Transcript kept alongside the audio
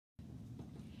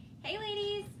Hey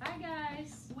ladies! Hi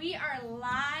guys! We are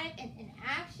live and in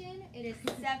action. It is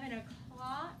 7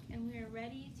 o'clock and we are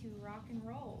ready to rock and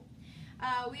roll.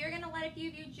 We are going to let a few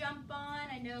of you jump on.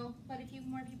 I know let a few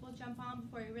more people jump on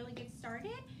before we really get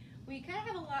started. We kind of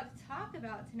have a lot to talk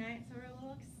about tonight, so we're a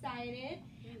little excited.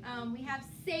 We have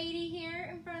Sadie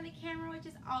here in front of the camera, which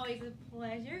is always a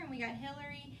pleasure. And we got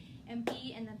Hillary and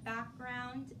B in the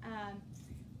background.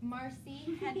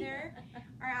 Marcy, Heather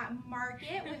are at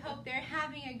market. We hope they're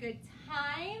having a good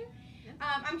time.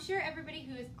 I'm sure everybody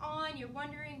who is on, you're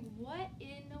wondering what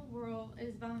in the world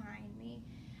is behind me.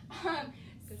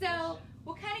 So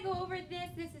we'll kind of go over this.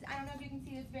 This is, I don't know if you can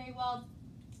see this very well.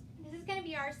 This is going to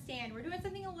be our stand. We're doing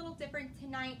something a little different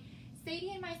tonight. Sadie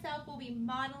and myself will be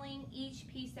modeling each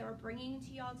piece that we're bringing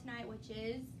to y'all tonight, which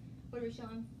is, what are we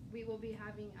showing? We will be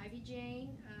having Ivy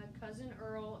Jane, Cousin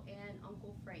Earl, and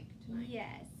Uncle Frank tonight.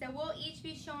 Yes, so we'll each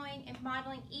be showing and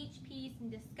modeling each piece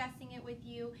and discussing it with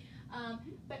you.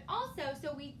 But also,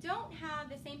 so we don't have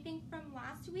the same thing from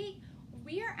last week,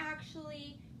 we are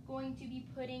actually going to be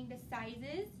putting the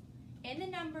sizes and the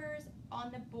numbers on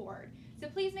the board. So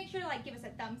please make sure to give us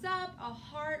a thumbs up, a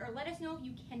heart, or let us know if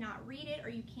you cannot read it or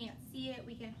you can't see it.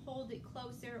 We can hold it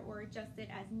closer or adjust it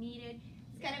as needed.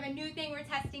 It's kind of a new thing we're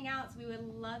testing out, so we would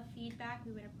love feedback.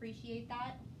 We would appreciate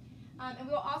that. And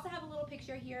we'll also have a little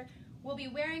picture here. We'll be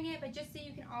wearing it, but just so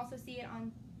you can also see it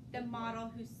on the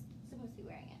model who's supposed to be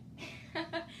wearing it.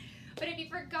 But if you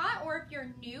forgot or if you're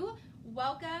new,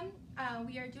 welcome.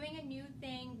 We are doing a new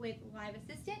thing with Live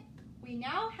Assistant. We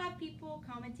now have people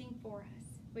commenting for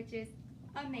us, which is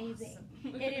amazing.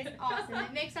 Awesome. It is awesome.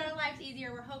 It makes our lives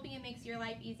easier. We're hoping it makes your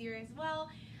life easier as well.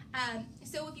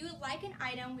 So if you would like an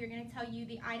item, we're going to tell you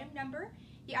the item number.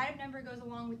 The item number goes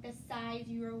along with the size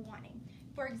you are wanting.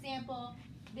 For example,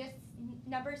 this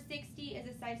number 60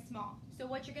 is a size small. So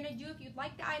what you're going to do if you'd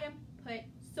like the item, put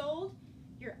sold,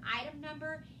 your item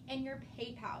number, and your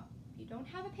PayPal. If you don't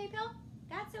have a PayPal,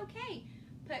 that's okay.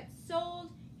 Put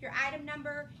sold, your item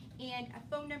number, and a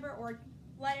phone number, or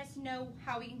let us know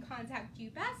how we can contact you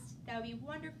best. That would be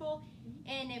wonderful.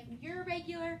 And if you're a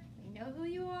regular, we know who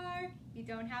you are. You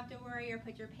don't have to worry or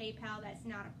put your PayPal. That's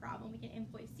not a problem. We can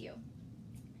invoice you.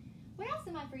 What else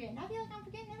am I forgetting? I feel like I'm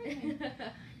forgetting everything.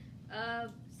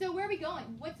 So where are we going?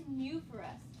 What's new for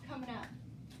us coming up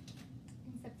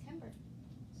in September?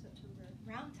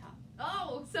 Round Top.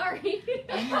 Oh, sorry.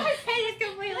 My head is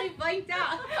completely blanked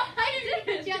out. I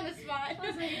didn't put you on the spot. I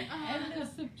was like, End of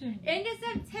September. End of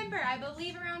September. I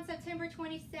believe around September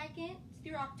 22nd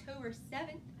through October 7th.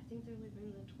 I think they're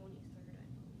leaving the 23rd, I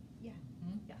believe. Yeah.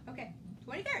 Hmm? Yeah. Okay.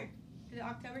 23rd to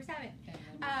October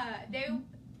 7th.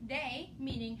 They,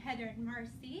 meaning Heather and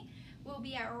Marcy, will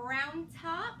be at Round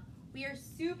Top. We are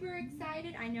super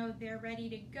excited. I know they're ready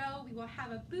to go. We will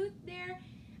have a booth there.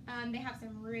 They have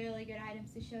some really good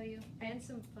items to show you. And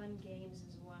some fun games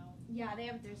as well. Yeah, they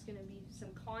have. There's going to be some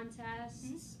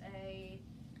contests, a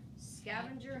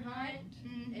scavenger hunt,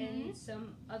 and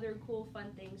some other cool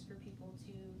fun things for people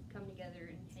to come together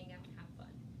and hang out and have fun.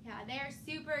 Yeah, they're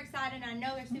super excited. I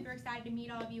know they're super excited to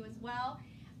meet all of you as well.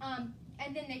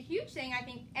 And then the huge thing, I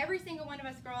think every single one of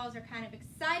us girls are kind of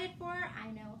excited for. I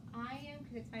know I am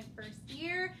because it's my first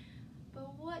year.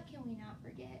 But what can we not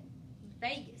forget?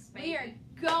 Vegas, baby. We are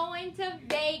going to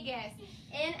Vegas.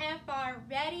 NFR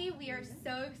ready. We are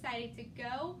so excited to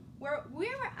go. We're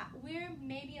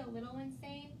maybe a little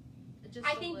insane.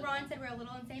 I think Ron said we're a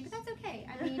little insane, but that's okay.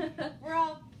 I mean, we're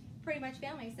all pretty much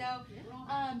family. So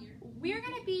we're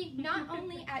going to be not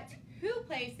only at 2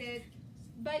 places,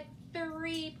 but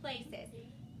 3 places.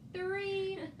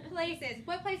 3 places.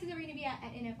 What places are we going to be at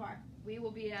NFR? We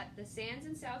will be at the Sands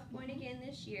in South Point again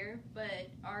this year, but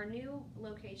our new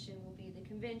location will be the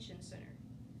Convention Center,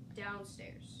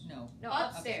 downstairs. No,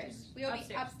 Upstairs. We will be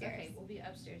upstairs. Okay, we'll be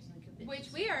upstairs in the Convention Which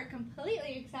Center. we are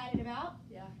completely excited about.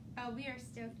 Yeah. We are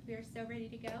so ready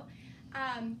to go.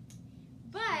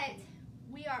 But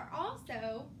we are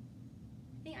also,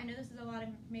 I know this is a lot of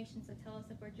information, so tell us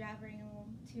if we're jabbering a little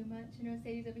too much. I know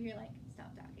Sadie's over here like,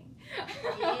 stop talking.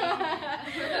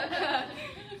 Yeah.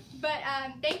 But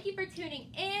thank you for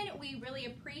tuning in. We really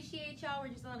appreciate y'all. We're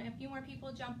just letting a few more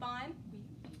people jump on.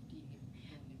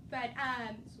 But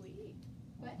Sweet.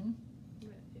 what?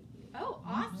 We're at 58. Oh,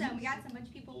 awesome. We got some bunch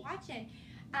of people watching.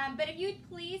 But if you'd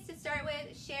please, to start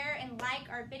with, share and like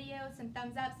our video, some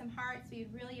thumbs up, some hearts. We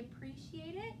would really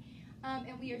appreciate it.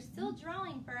 And we are still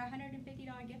drawing for a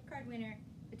 $150 gift card winner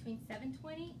between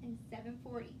 7:20 and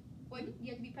 7:40. What, you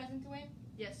have to be present to win?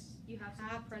 Yes, you have to be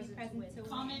present to win.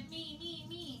 comment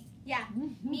me. Yeah,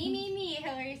 me,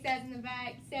 Hillary says in the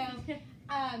back. So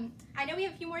I know we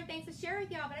have a few more things to share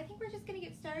with y'all, but I think we're just going to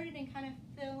get started and kind of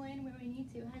fill in where we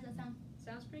need to. How does that sound?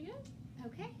 Sounds pretty good.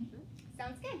 Okay,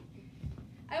 sounds good.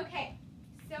 Okay,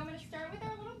 so I'm going to start with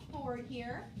our little board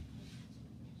here.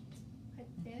 Put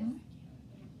this.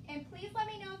 And please let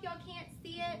me know if y'all can't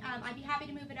see it. I'd be happy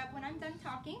to move it up when I'm done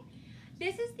talking.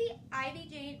 This is the Ivy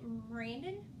Jane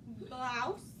Randon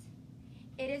blouse.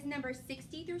 It is number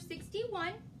 60 through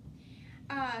 61.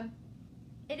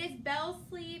 It is bell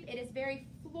sleeve. It is very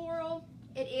floral.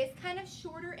 It is kind of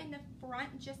shorter in the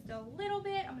front, just a little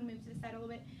bit. I'm going to move to the side a little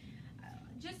bit.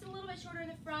 Just a little bit shorter in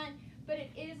the front, but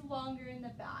it is longer in the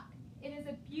back. It is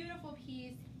a beautiful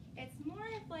piece. It's more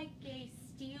of like a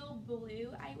steel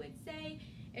blue, I would say.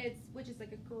 Which is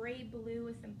like a gray blue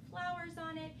with some flowers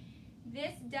on it.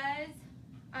 This does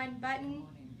unbutton.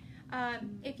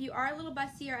 If you are a little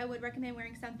bustier, I would recommend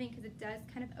wearing something because it does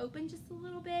kind of open just a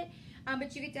little bit.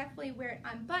 But you could definitely wear it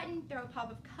unbuttoned, throw a pop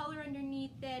of color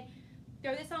underneath it,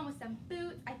 throw this on with some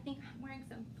boots. I think I'm wearing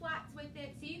some flats with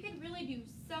it. So you could really do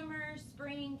summer,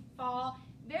 spring, fall.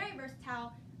 Very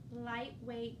versatile,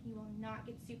 lightweight. You will not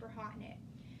get super hot in it.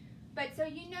 But so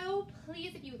you know,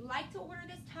 please, if you would like to order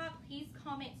this top, please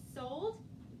comment sold,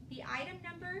 the item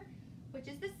number, which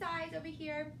is the size over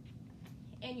here,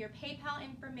 and your PayPal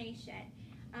information.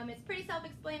 It's pretty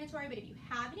self-explanatory, but if you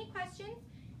have any questions,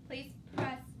 please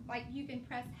you can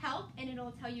press help, and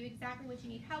it'll tell you exactly what you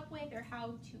need help with or how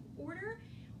to order,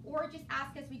 or just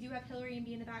ask us. We do have Hillary and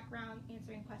B in the background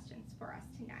answering questions for us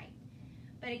tonight.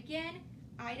 But again,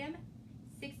 item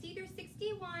 60 through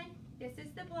 61. This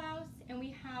is the blouse, and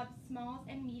we have smalls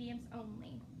and mediums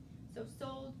only. So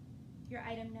sold, your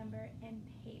item number, and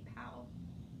PayPal.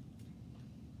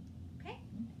 Okay?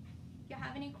 If you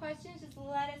have any questions, just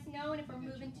let us know, and if we're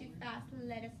moving too fast,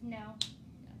 let us know.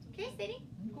 Okay, Sadie,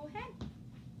 go ahead.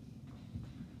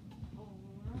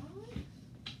 Alright.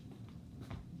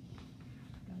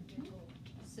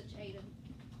 Such Aiden.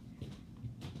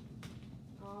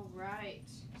 Alright,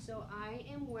 so I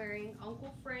am wearing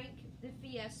Uncle Frank the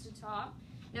Fiesta top.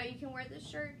 Now you can wear this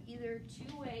shirt either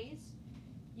two ways.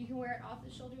 You can wear it off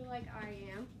the shoulder like I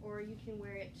am, or you can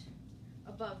wear it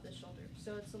above the shoulder.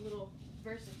 So it's a little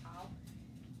versatile.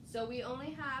 So we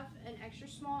only have an extra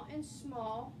small and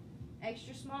small.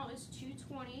 Extra small is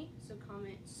 $220, so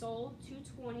comment sold,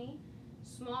 $220.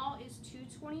 Small is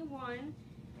 $221,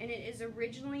 and it is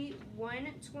originally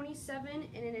 $127,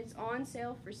 and it is on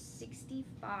sale for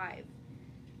 $65.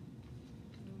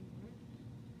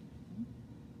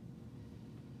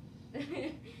 I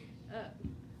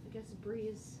guess Bree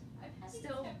is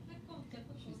still.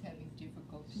 She's having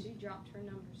difficulty. She dropped her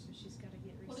number, so she's got to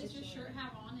get resituated. What does your shirt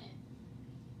have on it?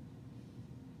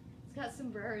 It's got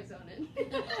sombreros on it.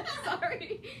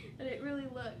 Sorry, I didn't really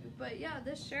look. But yeah,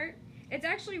 this shirt, it's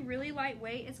actually really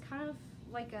lightweight. It's kind of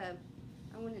like a,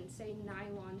 I wouldn't say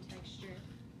nylon texture.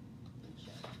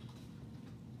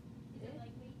 Is it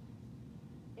lightweight?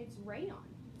 It's rayon.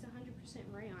 It's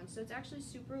 100% rayon. So it's actually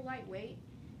super lightweight.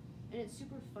 And it's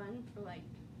super fun for like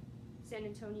San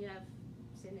Antonio,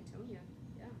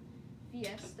 yeah,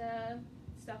 Fiesta,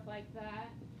 stuff like that.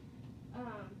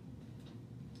 And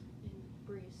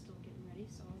Bree is still getting ready,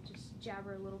 so I'll just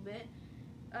jabber a little bit.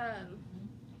 Tell them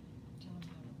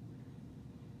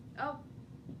how to order. Oh,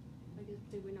 I guess,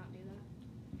 did we not do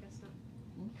that? Guess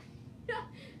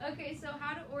not. Okay, so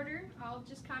how to order, I'll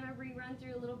just kind of rerun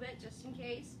through a little bit just in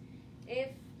case.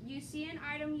 If you see an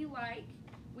item you like,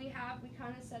 we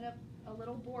kind of set up a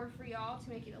little board for y'all to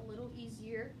make it a little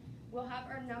easier. We'll have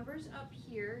our numbers up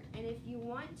here, and if you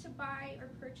want to buy or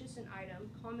purchase an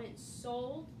item, comment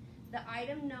sold, the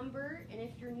item number, and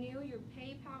if you're new, your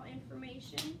PayPal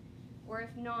information, or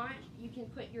if not, you can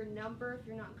put your number if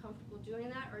you're not comfortable doing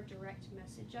that, or direct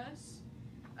message us.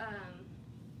 I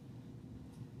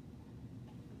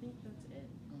think that's it.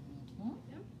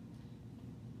 Yeah.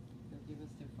 They'll give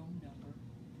us their phone number.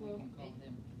 Well, We can call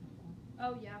them.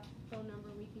 Oh yeah, phone number,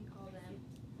 we can call them.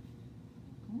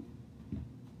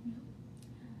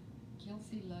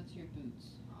 Kelsey loves your boots.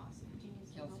 Awesome. Do you need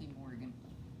some Kelsey help? Morgan.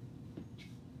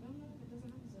 No, it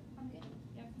doesn't have a zip. I'm good.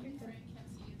 Yeah, you're good.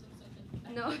 Can't see it, looks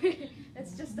open. No,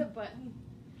 it's just a button.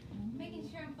 Making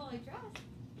sure I'm fully dressed.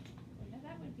 Yeah,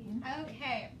 that would be.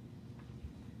 Okay.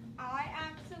 I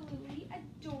absolutely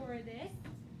adore this.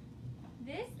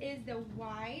 This is the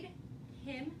wide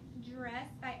hem dress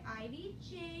by Ivy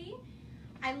Jane.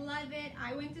 I love it.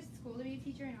 I went to school to be a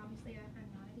teacher, and obviously I'm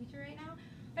not a teacher right now.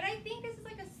 But I think this is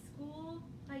like a school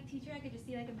teacher. I could just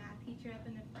see like a math teacher up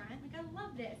in the front. Like, I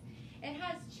love this. It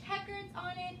has checkers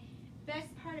on it.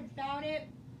 Best part about it,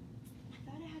 I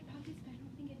thought it had pockets, but I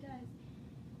don't think it does.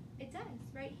 It does,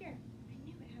 right here. I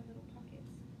knew it had little pockets.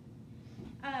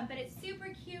 But it's super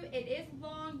cute. It is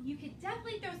long. You could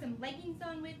definitely throw some leggings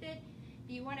on with it.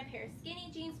 If you want a pair of skinny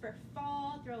jeans for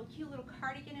fall, throw a cute little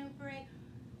cardigan over it.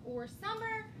 Or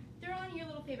summer, throw on your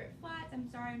little favorite flats. I'm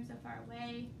sorry I'm so far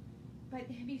away, but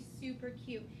they'd be super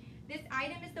cute. This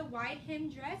item is the wide hem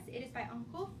dress. It is by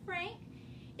Uncle Frank.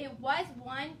 It was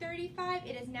 $135.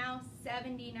 It is now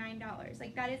 $79.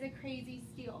 Like, that is a crazy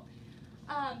steal.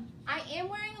 I am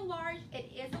wearing a large.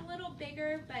 It is a little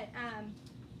bigger, but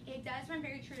it does run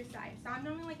very true to size. So I'm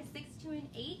normally like a 6 to an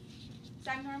 8.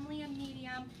 So I'm normally a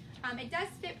medium. It does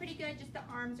fit pretty good, just the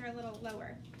arms are a little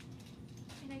lower.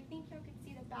 And I think y'all can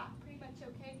see the back pretty much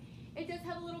okay. It does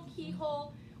have a little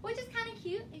keyhole, which is kind of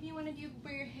cute if you want to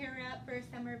wear your hair up for a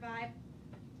summer vibe.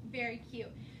 Very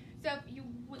cute. So if you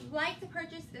would like to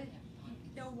purchase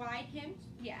the wide hem,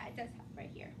 yeah, it does have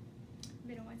right here,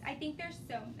 middle ones. I think they're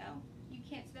sewn though. You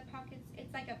can't see the pockets.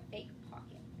 It's like a fake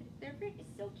pocket.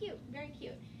 It's still cute, very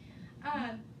cute.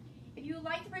 If you would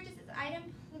like to purchase this item,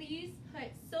 please put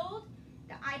sold,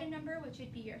 the item number, which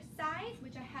would be your size,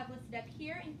 which I have listed up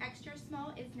here. An extra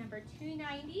small is number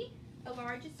 290, a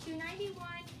large is 291,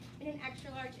 and an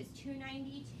extra large is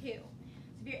 292. So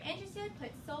if you're interested,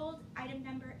 put sold, item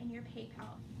number, and your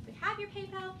PayPal. If we have your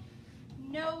PayPal,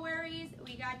 no worries,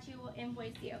 we got you, we'll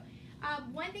invoice you.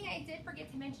 One thing I did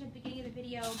forget to mention at the beginning of the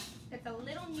video that's a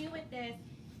little new with this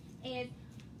is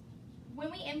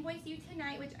when we invoice you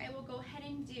tonight, which I will go ahead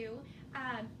and do,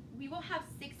 we will have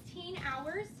 16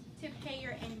 hours to pay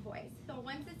your invoice. So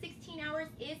once the 16 hours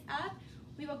is up,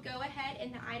 we will go ahead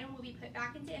and the item will be put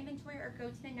back into inventory or go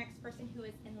to the next person who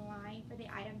is in line for the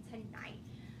item tonight.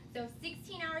 So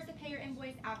 16 hours to pay your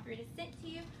invoice after it is sent to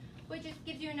you, which just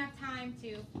gives you enough time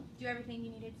to do everything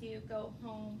you need to do, go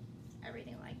home,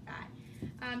 everything like that.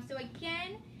 So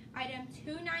again, item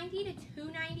 290 to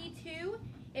 292,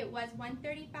 it was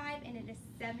 $135 and it is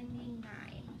 $79.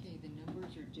 Okay, the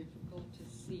numbers are difficult to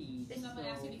see. This so. is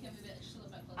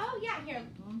Mm-hmm. Oh yeah, here.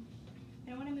 I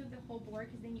don't want to move the whole board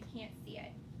because then you can't see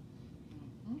it.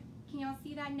 Can y'all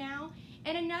see that now?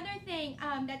 And another thing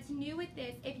that's new with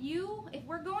this, if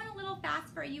we're going a little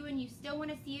fast for you and you still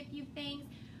want to see a few things,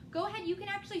 go ahead. You can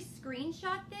actually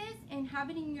screenshot this and have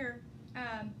it in your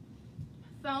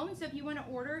phone. So if you want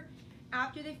to order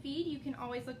after the feed, you can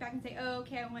always look back and say, oh,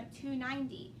 okay, I want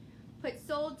 290. Put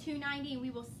sold 290 and we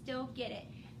will still get it.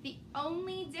 The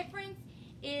only difference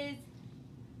is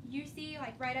you see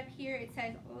like right up here it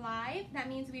says live. That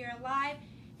means we are live.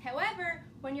 However,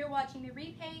 when you're watching the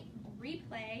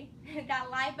replay, that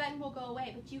live button will go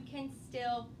away, but you can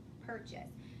still purchase.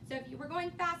 So if you were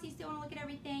going fast, you still want to look at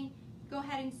everything, go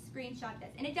ahead and screenshot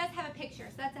this. And it does have a picture,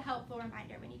 so that's a helpful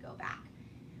reminder when you go back.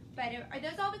 But are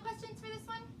those all the questions for this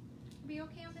one? Are we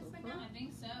okay on this one now? I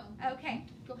think so. Okay,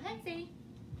 go ahead, Sadie.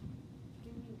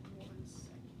 Give me 1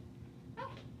 second. Oh,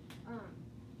 Up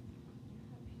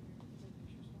here is a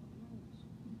picture.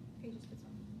 okay, just this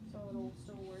one. So it'll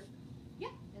still work? Yeah.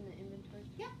 In the inventory?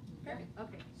 Yeah, perfect.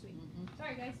 Okay, sweet. Mm-hmm.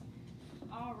 Sorry, guys.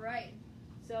 All right.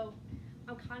 So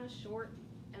I'm kind of short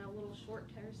and a little short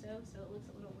torso, so it looks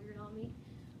a little weird on me.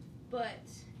 But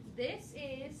this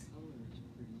is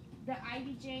the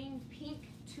Ivy Jane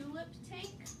pink tulip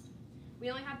tank. We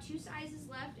only have 2 sizes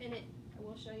left, and I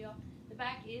will show y'all. The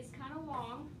back is kind of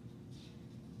long.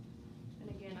 And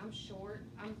again, I'm short.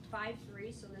 I'm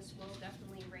 5'3", so this will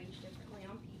definitely range differently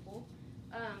on people.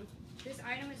 This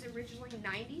item is originally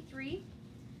 $93.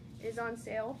 It is on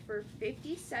sale for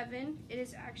 $57. It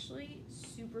is actually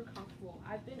super comfortable.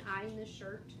 I've been eyeing this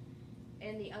shirt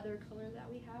and the other color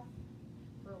that we have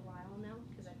for a while now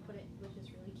because I put it with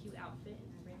this really cute outfit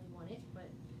and I really want it, but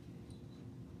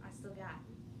I still got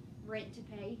rent to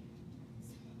pay.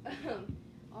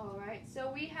 Alright,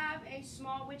 so we have a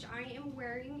small, which I am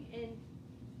wearing, and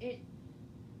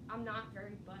I'm not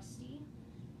very busty,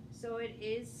 so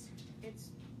it's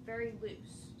very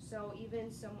loose. So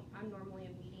I'm normally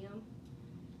a medium,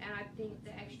 and I think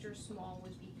the extra small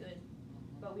would be good,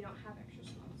 but we don't have extra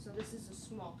small, so this is a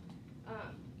small.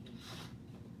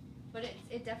 But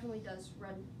it definitely does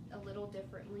run a little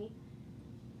differently.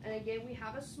 And again, we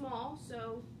have a small,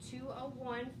 so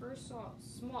 201 for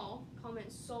small,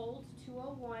 comment sold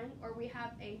 201, or we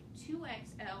have a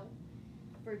 2XL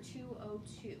for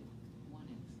 202. 1X.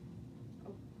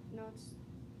 Oh, no, it's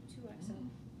 2XL.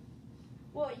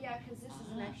 Well, yeah, because this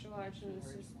is an extra large, and this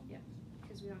is, yeah,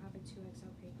 because we don't have a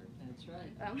 2XL paper. That's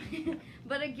right.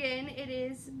 But again, it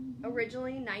is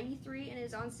originally $93 and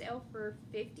is on sale for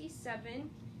 $57.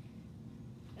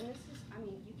 And this is, I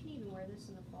mean, you can even wear this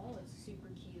in the fall. It's super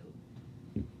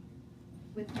cute.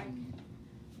 With like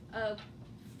a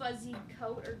fuzzy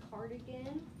coat or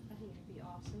cardigan. I think it'd be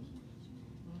awesome.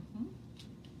 Mm-hmm.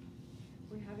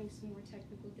 We're having some more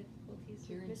technical difficulties with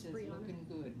Karen Miss says Brianna. looking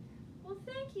good. Well,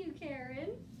 thank you, Karen.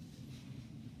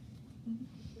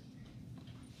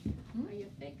 Are you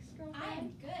fixed, girlfriend? I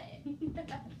am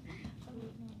good.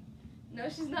 No,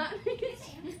 she's not.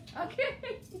 Okay.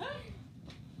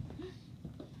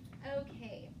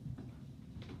 Okay.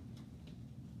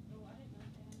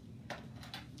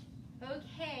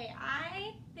 Okay,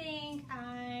 I think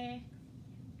I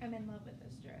am in love with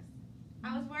this dress.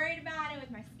 I was worried about it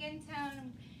with my skin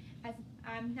tone, as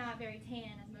I'm not very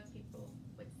tan, as most people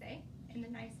would say, in the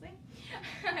nice way.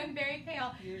 I'm very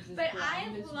pale, but I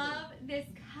love this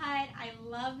cut. I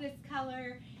love this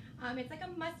color. It's like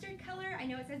a mustard color. I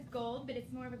know it says gold, but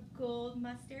it's more of a gold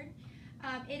mustard.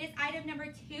 It is item number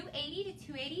 280 to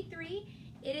 283.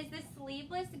 It is the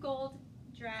sleeveless gold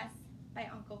dress by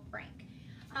Uncle Frank.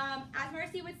 As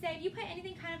Mercy would say, if you put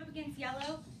anything kind of up against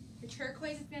yellow, the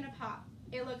turquoise is going to pop.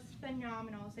 It looks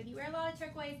phenomenal. So if you wear a lot of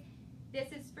turquoise,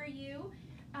 this is for you.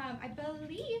 I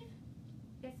believe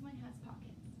this one has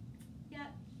pockets.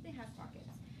 Yep, it has pockets.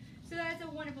 So that's a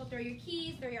wonderful, throw your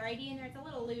keys, throw your ID in there. It's a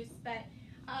little loose, but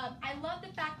I love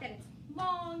the fact that it's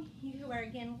long. You can wear,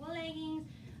 again, leggings,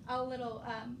 a little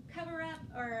cover-up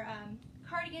or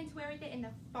cardigan to wear with it in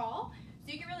the fall.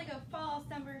 So you can really go fall,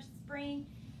 summer, spring.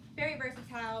 Very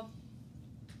versatile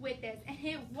with this. And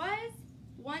it was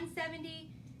 $170.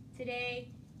 Today,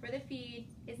 for the feed,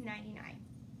 is $99.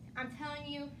 I'm telling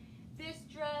you, this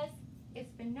dress is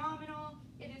phenomenal.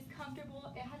 It is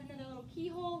comfortable. It has another little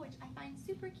keyhole, which I find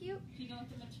super cute. Do you know what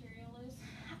the material is?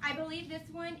 I believe this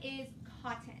one is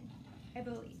cotton. I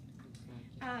believe.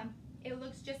 It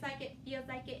looks just like it, feels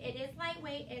like it. It is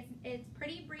lightweight. It's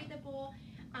pretty breathable.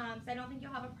 So I don't think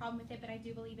you'll have a problem with it, but I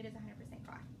do believe it is 100%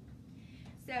 cotton.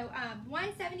 So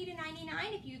 $170 to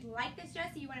 $99. If you'd like this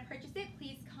dress and you want to purchase it,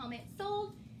 please comment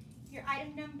sold, your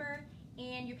item number,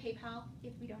 and your PayPal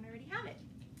if we don't already have it.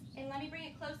 And let me bring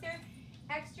it closer.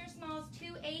 Extra small is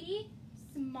 $280,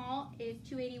 small is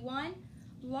 $281,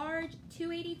 large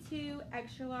 $282,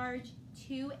 extra large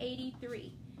 $283.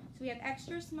 So we have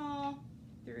extra small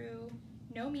through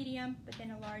no medium, but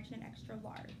then a large and an extra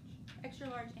large. Extra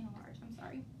large and a large, I'm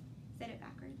sorry. Said it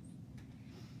backwards.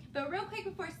 But real quick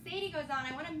before Sadie goes on,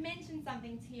 I want to mention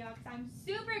something to y'all because I'm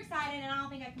super excited and I don't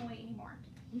think I can wait anymore.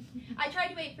 I tried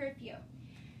to wait for a few.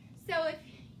 So if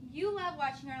you love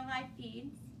watching our live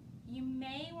feeds, you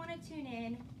may want to tune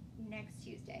in next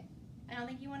Tuesday. I don't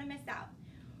think you want to miss out.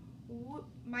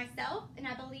 Myself and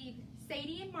I believe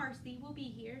Sadie and Marcy will be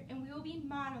here and we will be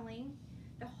modeling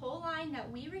the whole line that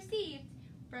we received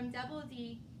from Double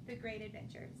D, The Great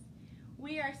Adventures.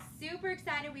 We are super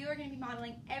excited. We are going to be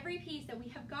modeling every piece that we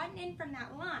have gotten in from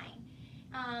that line.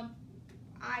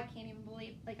 I can't even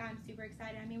believe, I'm super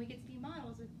excited. I mean, we get to be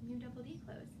models with new Double D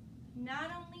clothes.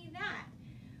 Not only that,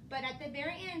 but at the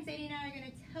very end, Sadie and I are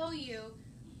going to tell you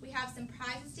we have some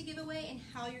prizes to give away and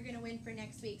how you're going to win for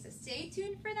next week. So stay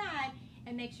tuned for that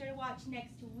and make sure to watch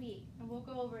next week. And we'll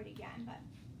go over it again. But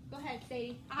go ahead,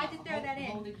 Sadie. I had to throw that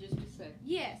in. Hold it just a sec.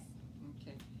 Yes.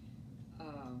 Okay.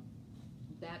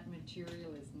 That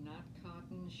material is not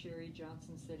cotton. Sherry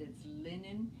Johnson said it's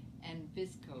linen and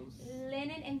viscose.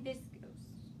 Linen and viscose.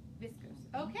 Viscose.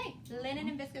 Okay. Linen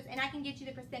and viscose. And I can get you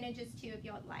the percentages too if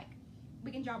you would like.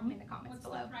 We can drop them in the comments What's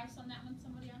below. the price on that one,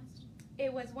 somebody asked?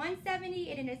 It was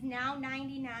 $170 and it is now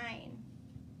 $99.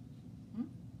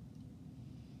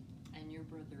 And your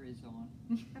brother is on.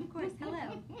 Of course.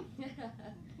 Hello.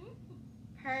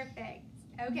 Perfect.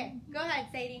 Okay. Go ahead,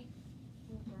 Sadie.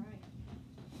 Alright.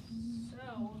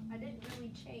 So, I didn't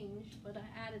really change, but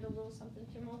I added a little something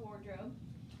to my wardrobe.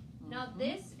 Now,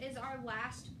 this is our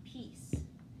last piece.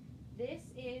 This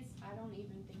is, I don't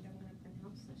even think I'm going to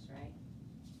pronounce this right.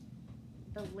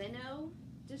 The Leno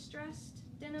Distressed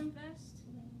Denim Vest.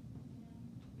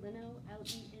 Leno,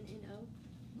 L-E-N-N-O.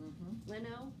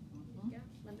 Leno. Yeah,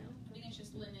 Leno. I think it's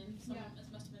just linen. This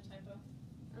must have been a typo.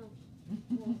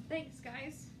 Well, thanks,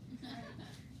 guys.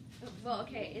 Well,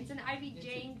 okay, it's an Ivy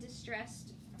Jane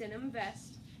Distressed Denim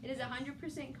Vest. It is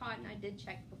 100% cotton. I did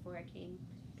check before I came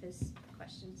because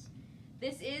questions.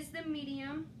 This is the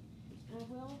medium. I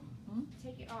will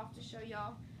take it off to show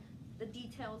y'all the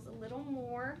details a little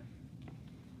more.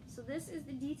 So this is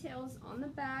the details on the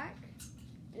back.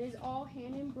 It is all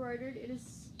hand embroidered. It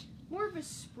is more of a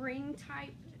spring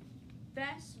type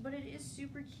vest, but it is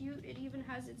super cute. It even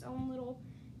has its own little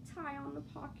tie on the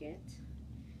pocket.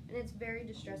 And it's very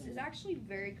distressed. It's actually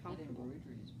very comfortable. That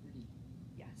embroidery is pretty.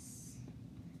 Yes.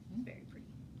 It's very pretty.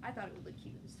 I thought it would look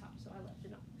cute with this top, so I left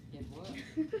it on. It was.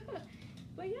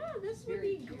 But yeah, this would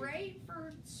Very be cute. great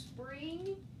for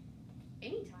spring,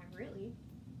 anytime really.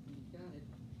 You got it.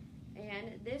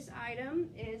 And this item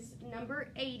is number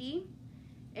 80,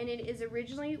 and it is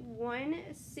originally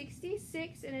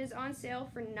 $166, and it is on sale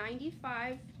for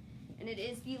 $95. And it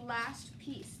is the last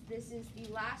piece. This is the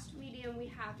last medium we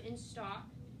have in stock.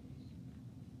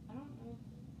 I don't know.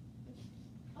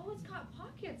 Oh, it's got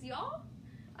pockets, y'all.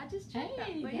 I just checked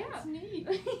that. But that's neat.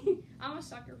 I'm a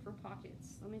sucker for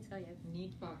pockets, let me tell you.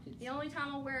 Neat pockets. The only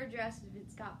time I'll wear a dress is if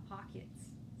it's got pockets.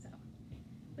 So,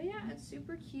 but yeah, it's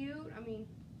super cute. I mean,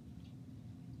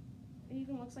 it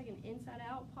even looks like an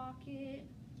inside-out pocket.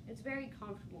 It's very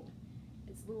comfortable.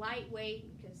 It's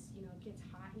lightweight because, you know, it gets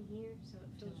hot in here, so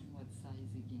it Tell feels. them what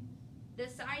size again. The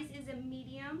size is a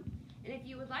medium, and if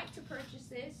you would like to purchase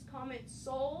this, comment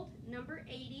sold number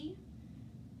 80.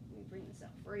 Let me bring this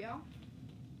up for y'all.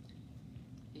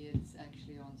 It's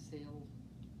actually on sale,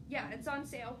 Yeah, it's on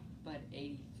sale. but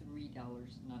 $83,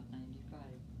 not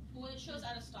 $95. Well, it shows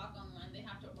out of stock online. They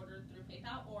have to order through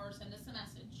PayPal or send us a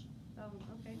message. Oh,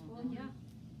 okay. Well, Mhm. yeah,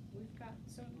 we've got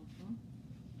some. Mhm.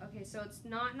 Okay, so it's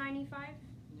not 95.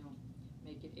 No,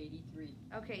 make it 83.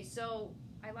 Okay, so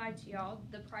I lied to y'all.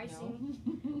 The pricing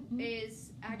No.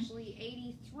 is actually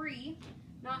 83,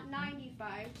 not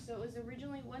 95. So it was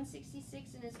originally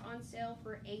 166 and is on sale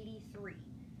for 83.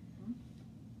 Mhm.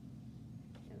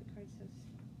 Yeah, the card says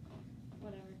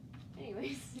whatever.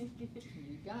 Anyways,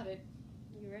 You got it.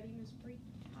 you ready, Miss Bree?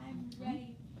 I'm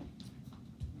ready.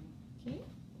 Okay.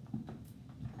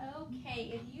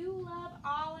 Okay, if you love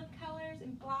olive colors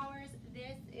and flowers,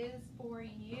 this is for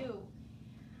you.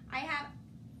 I have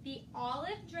the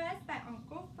olive dress by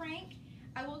Uncle Frank.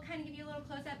 I will kind of give you a little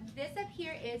close up. This up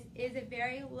here is a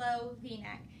very low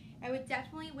V-neck. I would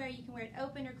definitely wear, you can wear it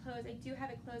open or closed. I do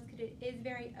have it closed because it is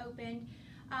very open.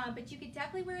 But you could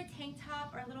definitely wear a tank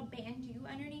top or a little bandeau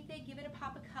underneath it, give it a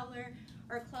pop of color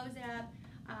or close it up,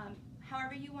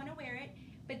 however you want to wear it.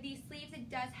 But these sleeves, it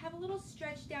does have a little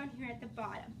stretch down here at the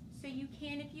bottom. So you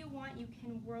can, if you want, you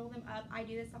can whirl them up. I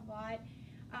do this a lot.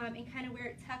 And kind of wear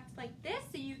it tucked like this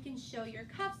so you can show your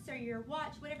cuffs or your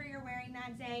watch, whatever you're wearing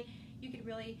that day. You could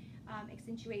really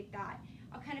accentuate that.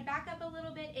 I'll kind of back up a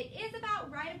little bit. It is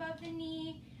about right above the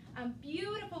knee.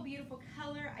 Beautiful, beautiful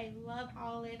color. I love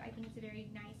olive. I think it's a very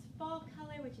nice fall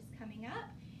color, which is coming up.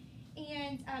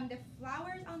 And the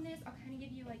flowers on this, I'll kind of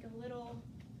give you like a little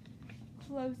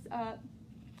close up.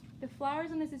 The flowers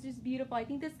on this is just beautiful. I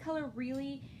think this color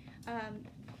really,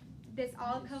 this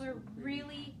olive color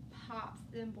really pops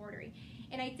the embroidery.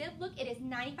 And I did look, it is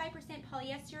 95%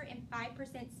 polyester and 5%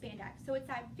 spandex. So it's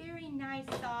that very nice,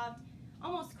 soft,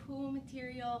 almost cool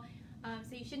material.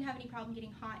 So you shouldn't have any problem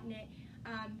getting hot in it.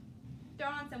 Throw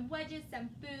on some wedges, some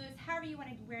boots, however you want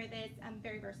to wear this.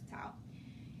 Very versatile.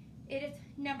 It is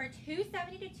number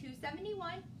 270 to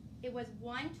 271. It was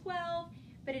 $112,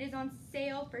 but it is on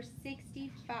sale for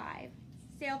 $65.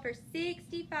 Sale for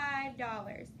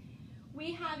 $65.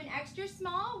 We have an extra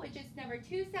small, which is number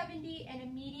 270, and a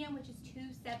medium, which is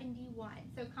 271.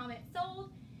 So comment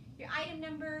sold, your item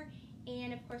number,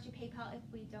 and of course your PayPal if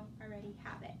we don't already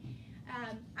have it.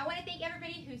 I want to thank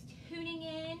everybody who's tuning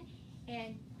in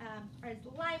and is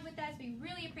live with us. We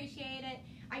really appreciate it.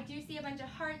 I do see a bunch of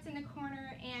hearts in the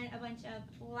corner and a bunch of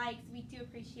likes. We do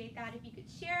appreciate that. If you could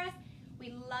share us, we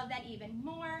love that even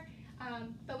more.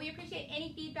 But we appreciate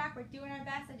any feedback. We're doing our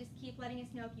best, so just keep letting us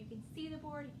know if you can see the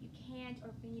board, if you can't, or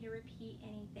if we need to repeat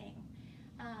anything.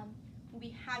 We'll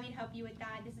be happy to help you with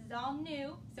that. This is all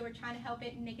new, so we're trying to help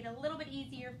it and make it a little bit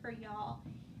easier for y'all.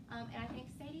 And I think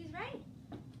Sadie's ready.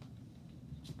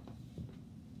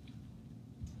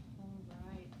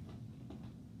 Alright.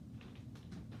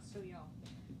 So y'all,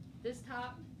 this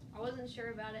top, I wasn't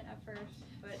sure about it at first,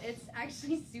 but it's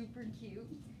actually super cute.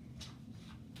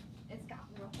 It's got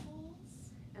ruffles,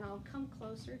 and I'll come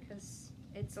closer because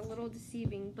it's a little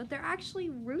deceiving, but they're actually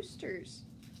roosters.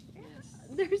 Yes.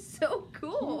 They're so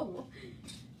cool.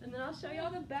 And then I'll show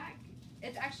y'all the back.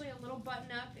 It's actually a little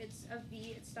button up. It's a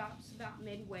V. It stops about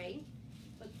midway.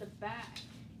 But the back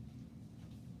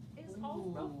is all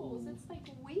Ooh. ruffles. It's like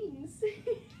wings.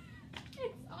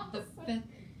 It's awesome.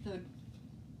 The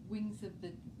wings of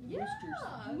the Yeah,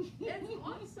 roosters.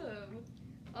 it's awesome.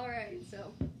 All right,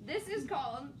 so this is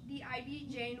called the Ivy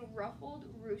Jane Ruffled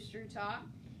Rooster Top,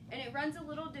 and it runs a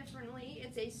little differently.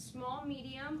 It's a small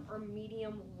medium or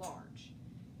medium large,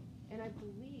 and I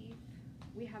believe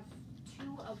we have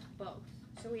two of both.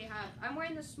 So we have, I'm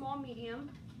wearing the small medium.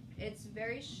 It's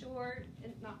very short,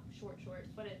 and not short,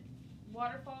 but it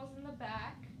waterfalls in the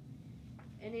back,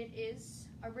 and it is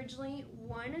originally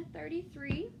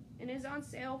 $133 and is on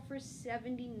sale for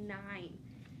 $79.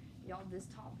 Y'all, this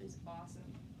top is awesome.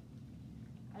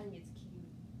 I think it's cute.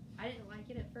 I didn't like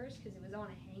it at first because it was on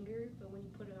a hanger, but when you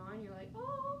put it on, you're like,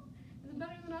 oh, it's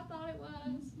better than I thought it was. I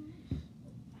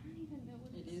don't even know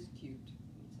what It this is cute.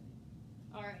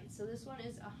 Alright, so this one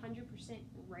is 100%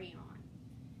 rayon.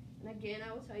 And again,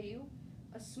 I will tell you,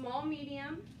 a small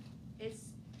medium is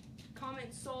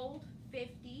comment sold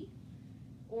 50,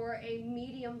 or a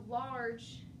medium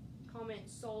large comment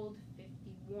sold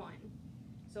 51.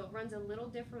 So it runs a little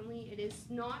differently. It is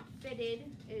not fitted.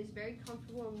 It is very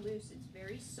comfortable and loose. It's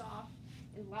very soft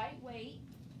and lightweight.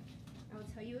 I will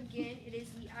tell you again, it is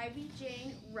the Ivy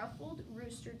Jane ruffled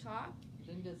rooster top.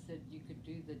 Linda said you could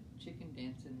do the chicken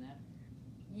dance in that.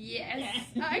 Yes,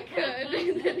 I could.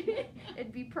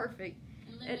 It'd be perfect.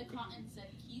 And Linda Cotton said,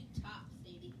 cute top,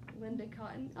 Sadie. Linda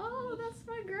Cotton. Oh, that's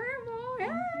my grandma.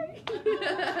 Hey.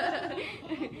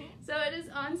 So it is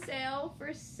on sale for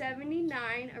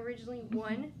 $79, originally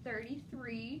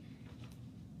 $133.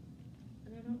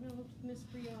 And I don't know if Miss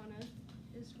Brianna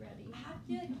is ready. I have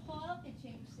to like pull up and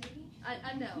change city.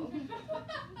 I know.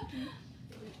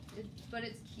 But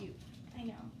it's cute. I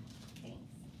know. Thanks.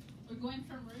 We're going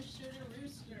from rooster to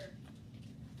rooster.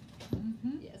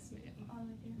 Mm-hmm. Yes, ma'am. All of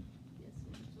you. Yes,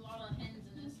 ma'am. There's a lot of hens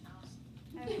in this house.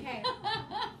 Okay.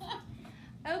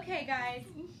 Okay, guys.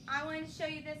 I wanted to show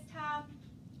you this top.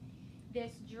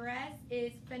 This dress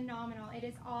is phenomenal. It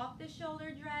is off the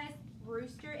shoulder dress,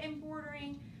 rooster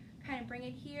embroidering. Kind of bring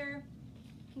it here.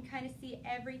 You can kind of see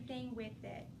everything with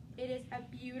it. It is a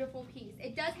beautiful piece.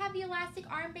 It does have the elastic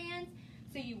armbands,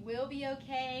 so you will be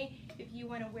okay. If you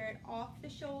want to wear it off the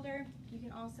shoulder, you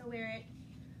can also wear it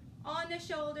on the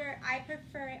shoulder. I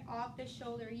prefer it off the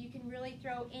shoulder. You can really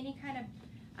throw any kind of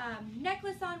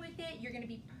necklace on with it. You're going to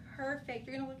be perfect.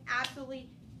 You're going to look absolutely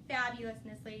fabulous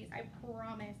in this, ladies. I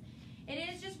promise. It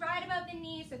is just right above the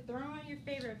knee, so throw on your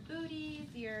favorite booties,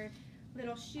 your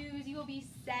little shoes. You will be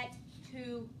set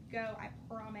to go, I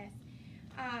promise.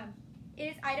 It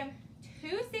is item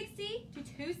 260 to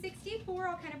 264.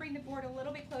 I'll kind of bring the board a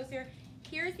little bit closer.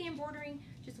 Here's the embroidering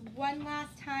just one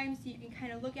last time so you can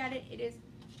kind of look at it. It is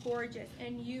gorgeous,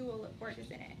 and you will look gorgeous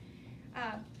in it.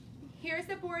 Here's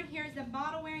the board. Here's the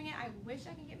model wearing it. I wish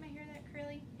I could get my hair that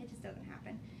curly. It just doesn't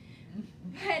happen.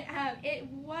 But it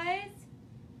was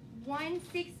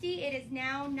 $160. It is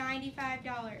now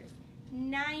 $95.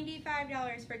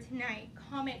 $95 for tonight.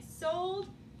 Comment sold,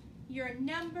 your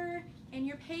number, and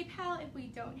your PayPal if we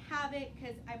don't have it,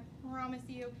 because I promise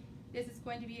you this is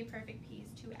going to be a perfect piece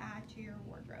to add to your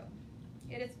wardrobe.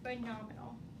 It is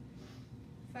phenomenal.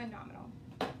 Phenomenal.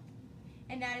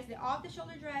 And that is the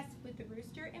off-the-shoulder dress with the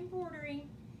rooster embroidering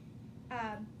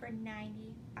for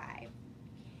 $95.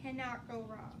 Cannot go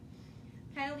wrong.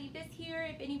 Kind of leave this here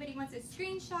if anybody wants to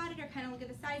screenshot it or kind of look at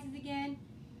the sizes again.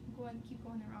 Keep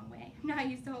going the wrong way. I'm not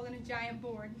used to holding a giant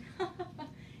board.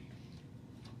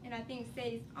 And I think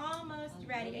Sadie's almost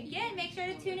ready. Again, make sure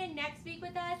to tune in next week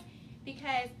with us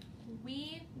because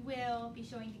we will be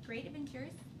showing the great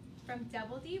adventures from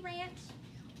Double D Ranch,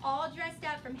 all dressed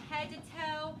up from head to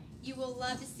toe. You will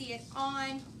love to see it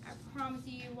on. I promise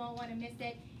you, you won't want to miss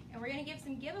it. And we're going to give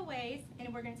some giveaways,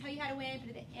 and we're going to tell you how to win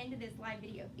at the end of this live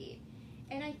video feed.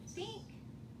 And I think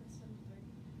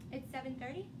it's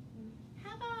 7:30.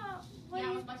 How about,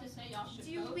 Yeah, I was about to say y'all should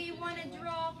do vote we want to anyway.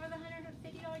 draw for the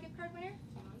 $150 gift card winner?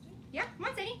 Yeah, come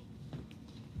on, Sadie.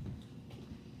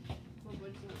 Well, we're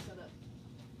just gonna set up.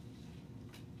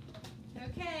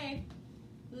 Okay,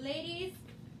 ladies,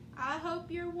 I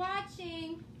hope you're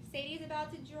watching. Sadie's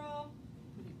about to draw.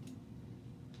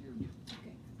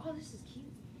 Okay. Oh, this is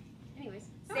cute. Anyways,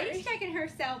 Sadie's checking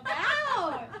herself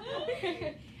out.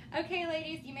 Okay,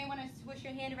 ladies, you may want to swoosh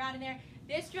your hand around in there.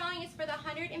 This drawing is for the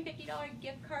 $150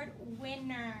 gift card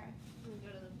winner. We'll go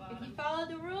to the If you bottom. follow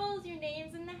the rules, your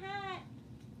name's in the hat.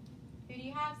 Who do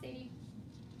you have, Sadie?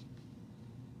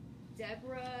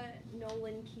 Deborah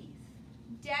Nolan Keith.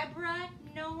 Deborah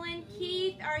Nolan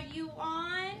Keith, are you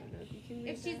on? I don't know if you can read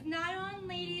If she's that. not on,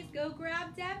 ladies, go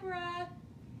grab Deborah.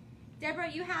 Deborah,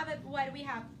 you have it. What do we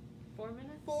have? 4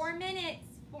 minutes. 4 minutes.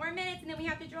 4 minutes, and then we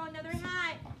have to draw another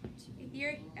hat. If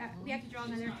you're, we have to draw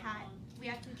another hat. We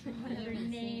have to draw another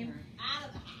name Out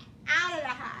of the hat. out of the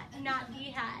hat, not the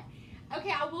hat.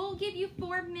 Okay, I will give you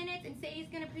 4 minutes, and Sadie's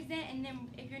gonna present, and then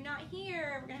if you're not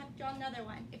here, we're gonna have to draw another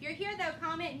one. If you're here, though,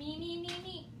 comment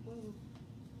me. Ooh.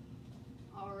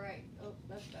 All right. Oh,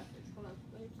 that's backwards. Hold on.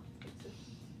 Let me fix this.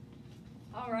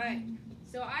 All right.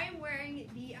 So I am wearing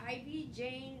the Ivy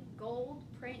Jane gold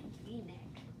print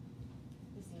V-neck.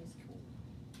 This thing is cool.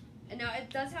 And now it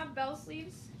does have bell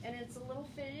sleeves, and it's a little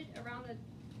fitted around the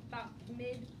about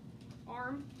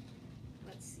mid-arm.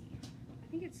 Let's see. I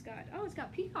think it's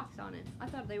got peacocks on it. I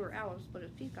thought they were owls, but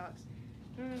it's peacocks.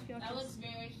 I don't know if y'all That can looks see.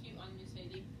 very cute on you,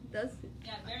 Sadie. Does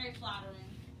Yeah, very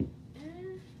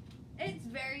flattering. It's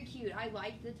very cute. I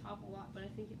like the top a lot, but I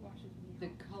think it washes me The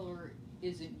out. color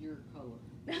isn't your color.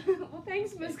 Well,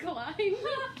 thanks, Miss Kaline.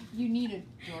 You need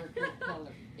a darker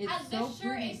color. It's so this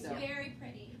shirt pretty is though. very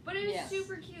pretty. But it's Yes.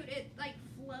 super cute. It like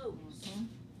flows. Mhm.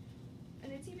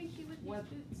 And it's even cute with these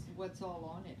boots. What's all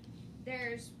on it?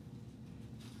 There's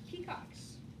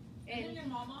peacocks. Isn't And your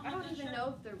mom on I don't that even shirt?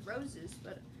 know if they're roses,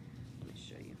 but let me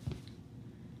show you.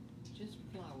 Just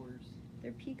flowers.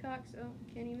 They're peacocks. Oh,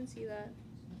 can't even see that.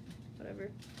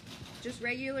 Whatever. Just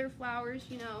regular flowers,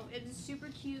 you know. It is super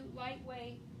cute,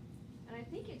 lightweight. And I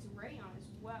think it's rayon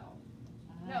as well.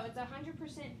 No, it's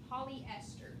 100%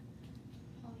 polyester.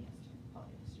 Polyester.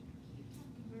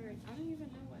 Alright, I don't even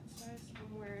know what size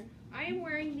I'm wearing. I am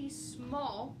wearing the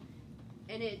small,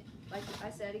 and it, like I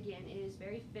said again, it is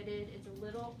very fitted. It's a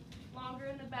little longer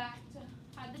in the back to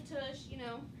hide the tush, you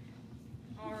know.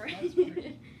 Alright. That's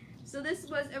pretty. So this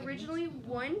was originally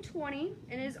 $120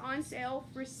 and is on sale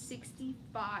for $65.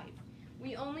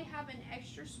 We only have an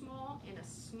extra small and a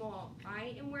small.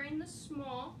 I am wearing the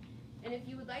small, and if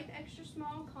you would like the extra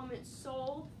small, comment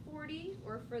sold 40,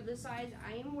 or for the size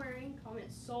I am wearing,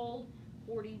 comment sold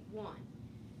 41.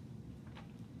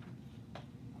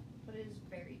 But it is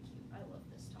very cute. I love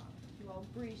this top. Well,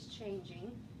 Bree's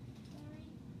changing.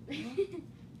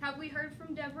 Have we heard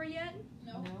from Deborah yet?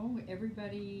 No. No,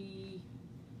 everybody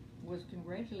was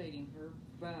congratulating her,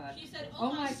 but She said, Oh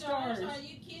 "Oh, my my stars. stars. Are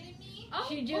you kidding me?" Oh,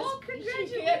 She just- oh, she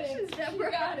congratulations, got it. Deborah.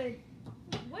 She got it.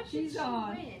 What did She's she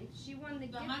on. win? She won the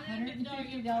The gift.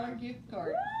 $150 gift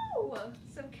card. Woo!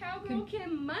 Some Cowgirl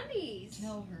Kim monies.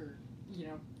 Tell her, you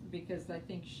know, because I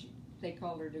think they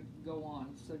called her to go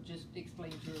on, so just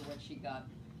explain to her what she got.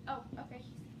 Oh, okay.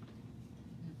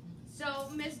 So,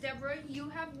 Miss Deborah, you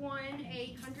have won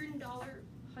a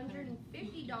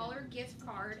 $150 gift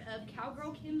card of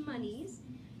Cowgirl Kim monies,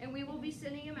 and we will be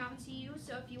sending them out to you.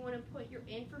 So, if you want to put your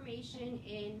information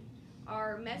in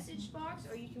our message box,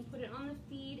 or you can put it on the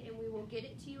feed, and we will get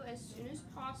it to you as soon as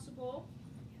possible.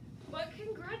 But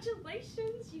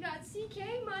congratulations, you got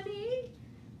CK money.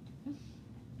 Now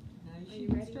Are she you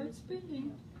can ready, start Miss-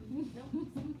 spending.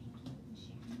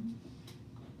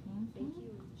 Thank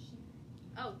you.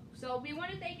 Oh, so we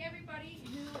want to thank everybody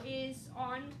who is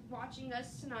on watching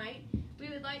us tonight. We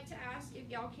would like to ask if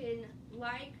y'all can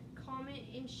like, comment,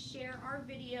 and share our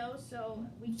video so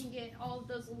we can get all of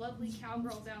those lovely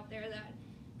cowgirls out there that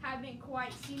haven't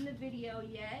quite seen the video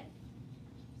yet.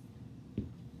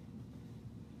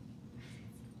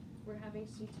 We're having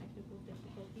some technical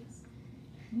difficulties.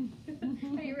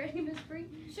 Are you ready, Miss Bree?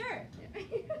 Sure.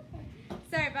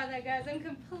 Sorry about that, guys. I'm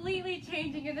completely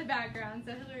changing in the background,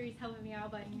 so Hillary's helping me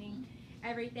out buttoning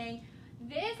everything.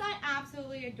 This I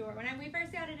absolutely adore. When we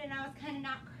first got it in, I was kind of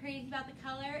not crazy about the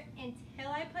color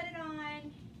until I put it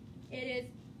on. It is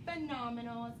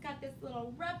phenomenal. It's got this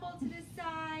little ruffle to the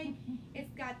side.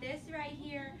 It's got this right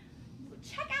here.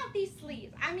 Check out these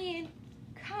sleeves. I mean,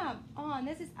 come on.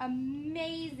 This is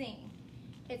amazing.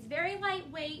 It's very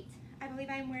lightweight. I believe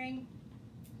I'm wearing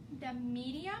the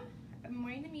medium. I'm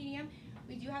wearing the medium.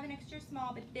 We do have an extra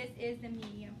small, but this is the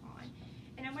medium on.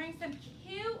 And I'm wearing some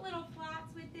cute little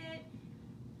flats with it.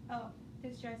 Oh,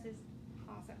 this dress is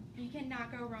awesome. You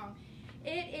cannot go wrong.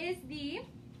 It is the,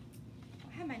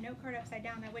 I have my note card upside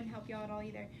down. That wouldn't help y'all at all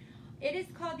either. It is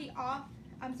called the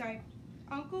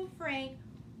Uncle Frank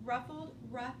Ruffled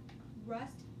Rust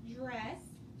Dress.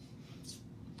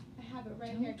 I have it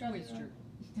right here. Tongue twister.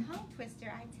 Tongue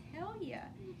twister, I tell ya.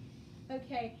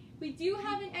 Okay, we do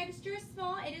have an extra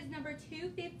small. It is number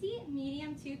 250,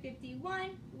 medium 251,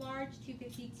 large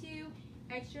 252,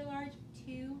 extra large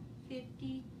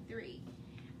 253.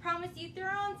 Promise you throw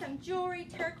on some jewelry.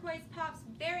 Turquoise pops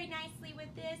very nicely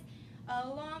with this. A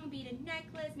long beaded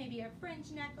necklace, maybe a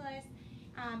fringe necklace,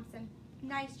 some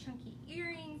nice chunky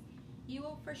earrings. You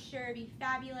will for sure be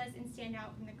fabulous and stand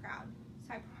out from the crowd.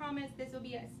 So I promise this will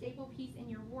be a staple piece in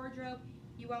your wardrobe.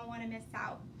 You won't want to miss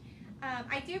out.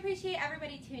 I do appreciate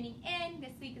everybody tuning in.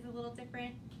 This week is a little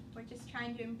different. We're just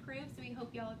trying to improve, so we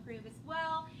hope y'all approve as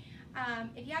well.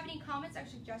 If you have any comments or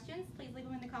suggestions, please leave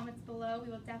them in the comments below.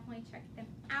 We will definitely check them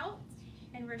out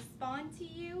and respond to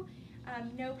you.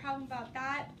 No problem about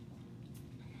that.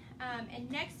 And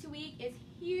next week is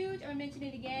huge. I'm going to mention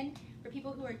it again for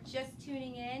people who are just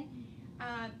tuning in.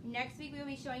 Next week we will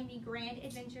be showing the Grand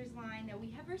Adventures line that we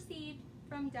have received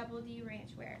from Double D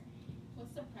Ranchwear.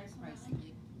 What's the price on that Pricing one?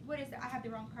 it. What is it? I have the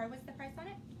wrong card. What's the price on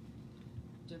it?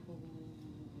 Double.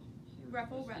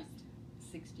 Ruffle Rust.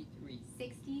 63.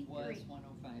 63. Was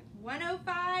 105.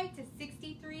 105 to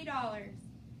 $63.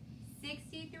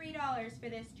 $63 for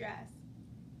this dress.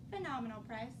 Phenomenal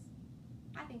price.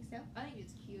 I think so. I think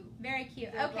it's cute. Very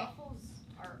cute. The Okay. ruffles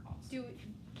are awesome. Do it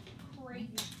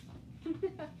crazy.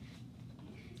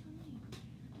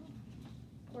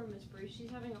 sorry. She's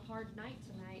having a hard night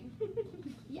tonight.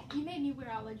 Yeah, you made me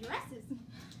wear all the dresses.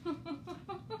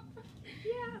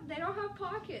 Yeah, they don't have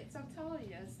pockets. I'm telling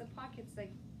you, it's the pockets that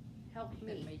help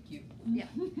That me. make you. Yeah.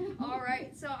 All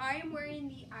right, so I am wearing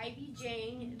the Ivy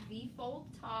Jane V-fold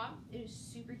top. It is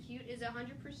super cute. It is 100%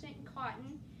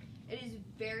 cotton. It is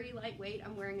very lightweight.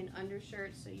 I'm wearing an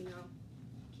undershirt, so you know,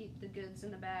 keep the goods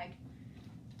in the bag.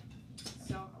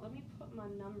 So let me put my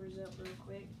numbers up real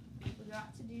quick.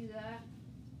 Forgot to do that.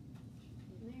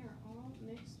 And they are all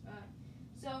mixed up.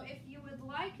 So if you would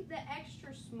like the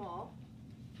extra small,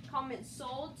 comment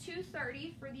sold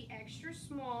 230 for the extra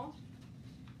small.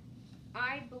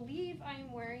 I believe I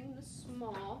am wearing the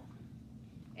small.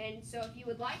 And so if you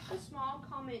would like the small,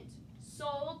 comment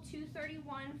sold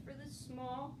 231 for the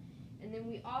small. And then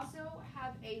we also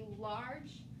have a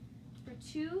large for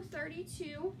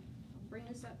 232. I'll bring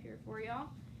this up here for y'all.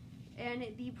 And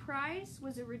the price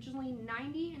was originally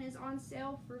 $90 and is on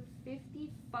sale for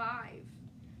 $55.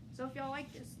 So if y'all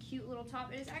like this cute little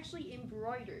top, it is actually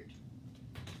embroidered.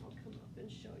 I'll come up and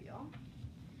show y'all.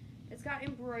 It's got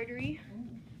embroidery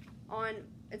on,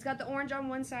 it's got the orange on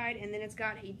one side and then it's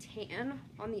got a tan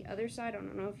on the other side. I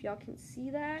don't know if y'all can see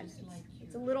that. Just like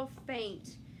It's a little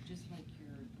faint. Just like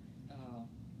your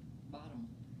bottom,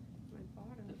 My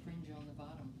bottom. the fringe on the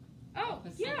bottom. Oh,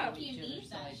 Opposite yeah. of each You other need that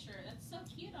side. shirt. That's so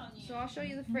cute on you. So I'll show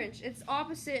you the fringe. It's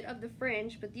opposite of the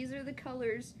fringe, but these are the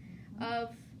colors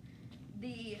of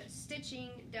the stitching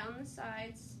down the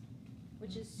sides,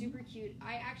 which is super cute.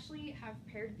 I actually have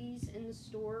paired these in the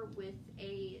store with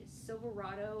a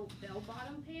Silverado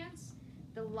bell-bottom pants,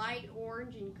 the light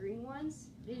orange and green ones.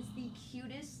 It is the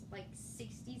cutest, like,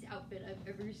 60s outfit I've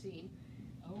ever seen.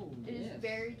 Oh, It is yes.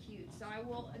 very cute. So I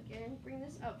will, again, bring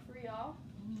this up for y'all.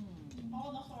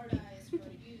 All the hard eyes for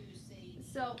you, Sadie.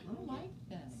 So, I like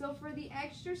that. So for the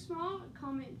extra small,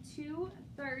 comment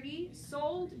 230,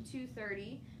 sold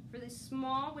 230. For the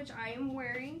small, which I am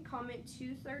wearing, comment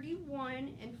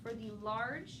 231. And for the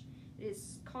large, it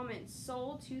is comment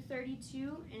sold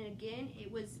 232. And again, it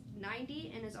was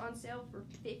 90 and is on sale for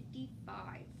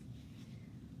 55.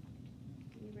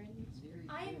 You ready? Very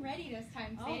I am good. ready this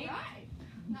time, All Sadie. right.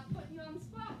 Not putting you on the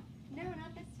spot. No,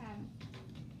 not this time.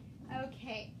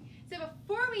 Okay, so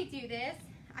before we do this,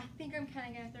 I think I'm kind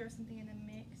of going to throw something in the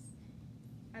mix.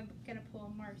 I'm going to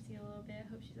pull Marcy a little bit.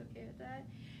 Hope she's okay with that.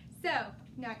 So,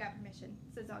 no, I got permission,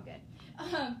 so it's all good.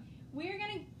 We're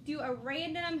going to do a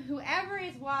random, whoever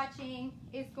is watching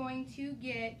is going to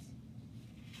get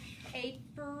a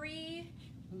free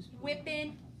Who's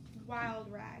Whippin'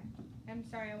 Wild Rag. I'm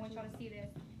sorry, I want y'all to see this.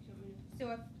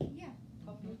 So,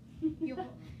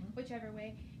 whichever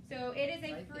way. So, it is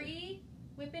a Right there. free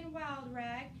Whippin' Wild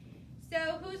Rag.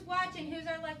 So, who's watching? Who's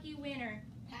our lucky winner?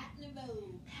 Pat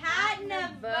Naveau. Pat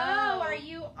Naveau. Naveau. Are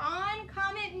you on?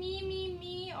 Comment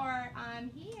me, or I'm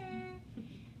here.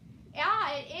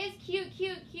 Yeah, it is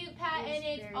cute, Pat, It is and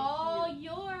it's very all cute.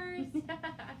 yours.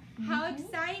 How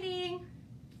exciting.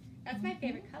 That's my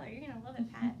favorite color. You're going to love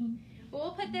it, Pat. But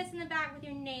we'll put this in the back with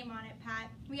your name on it, Pat.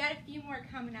 We got a few more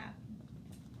coming up.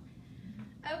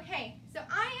 Okay, so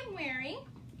I am wearing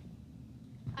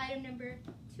item number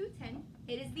 210.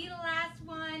 It is the last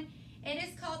one. It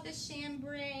is called the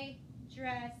chambray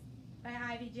dress by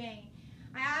Ivy Jane.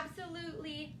 I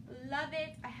absolutely love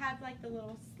it. I have like the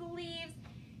little sleeves.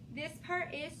 This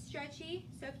part is stretchy,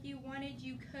 so if you wanted,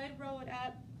 you could roll it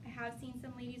up. I have seen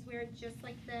some ladies wear it just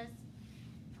like this.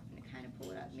 I'm gonna kind of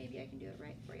pull it up. Maybe I can do it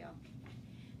right for y'all.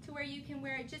 To where you can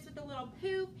wear it just with a little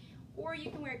poof, or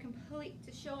you can wear it complete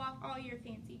to show off all your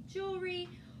fancy jewelry,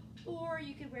 or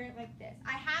you could wear it like this.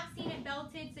 I have seen it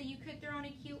belted, so you could throw on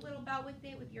a cute little belt with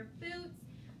it with your boots.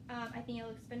 I think it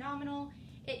looks phenomenal.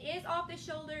 It is off the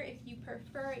shoulder. If you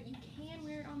prefer it, you can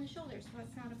wear it on the shoulder, so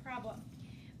that's not a problem.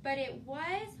 But it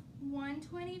was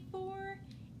 $124.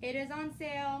 It is on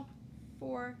sale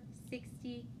for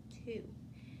 $62.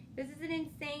 This is an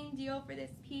insane deal for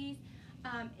this piece.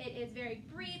 It is very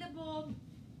breathable.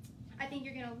 I think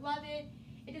you're gonna love it.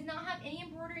 It does not have any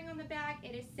embroidering on the back.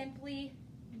 It is simply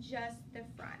just the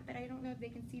front, but I don't know if they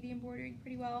can see the embroidery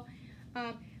pretty well.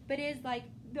 But it is like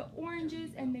the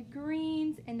oranges and the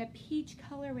greens and the peach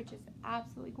color, which is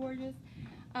absolutely gorgeous.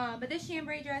 But this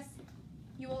chambray dress,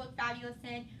 you will look fabulous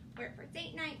in. Wear it for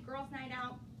date night, girls' night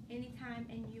out, anytime,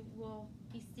 and you will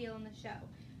be stealing the show.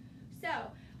 So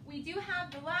we do have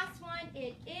the last one.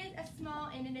 It is a small,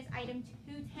 and it is item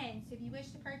 210. So if you wish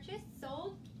to purchase,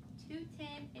 sold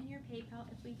 210 in your PayPal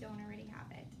if we don't already have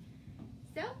it.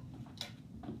 So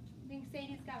I think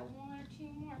Sadie's got one or two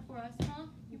more for us, huh?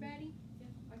 You ready?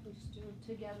 I can just do them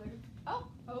together. Oh,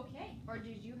 okay. Or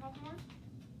did you have more?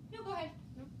 No, go ahead.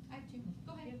 No? I have two.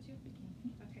 Go You ahead. have two?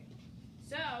 Okay.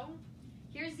 So,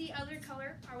 here's the other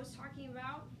color I was talking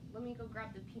about. Let me go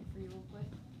grab the pink for you real quick.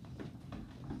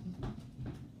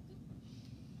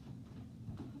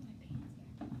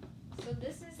 So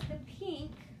this is the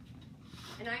pink,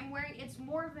 and I'm wearing, it's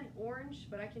more of an orange,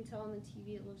 but I can tell on the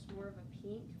TV it looks more of a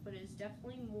pink, but it's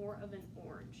definitely more of an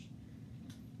orange.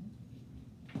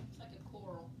 It's like a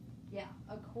coral. Yeah,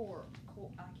 a coral.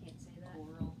 I can't say that.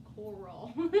 Coral.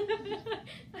 Coral.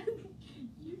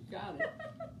 You got it.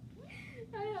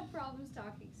 I have problems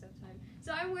talking sometimes.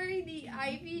 So I'm wearing the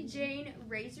Ivy Jane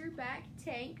Razorback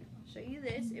tank. I'll show you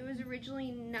this. It was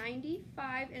originally $95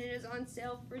 and it is on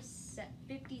sale for $57.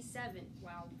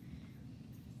 Wow.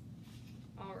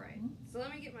 All right. So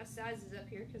let me get my sizes up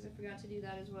here because I forgot to do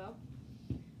that as well.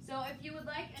 So if you would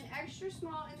like an extra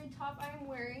small in the top I am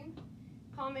wearing,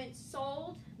 comment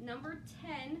sold number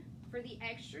 10 for the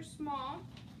extra small.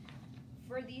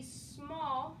 For the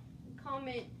small,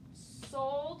 comment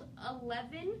sold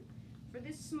 11 for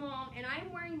this small, and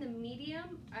I'm wearing the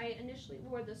medium. I initially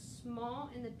wore the small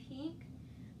in the pink,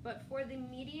 but for the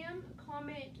medium,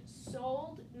 comment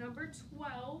sold number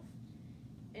 12,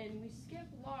 and we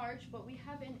skipped large, but we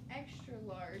have an extra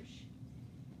large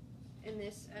in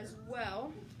this as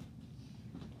well.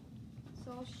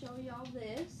 So I'll show y'all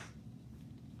this.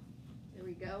 There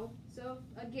we go. So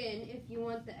again, if you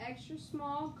want the extra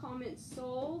small, comment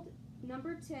sold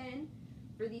number 10.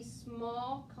 For the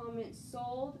small, comment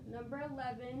sold number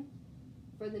 11.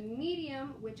 For the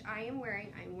medium, which I am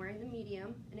wearing, I'm wearing the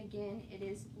medium. And again, it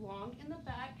is long in the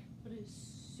back, but it is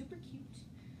super cute.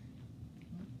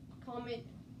 Comment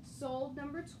sold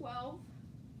number 12.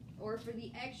 Or for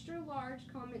the extra large,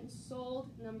 comment sold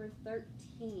number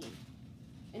 13.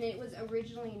 And it was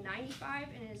originally $95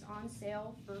 and it is on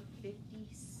sale for $57.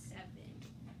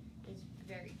 It's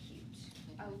very cute.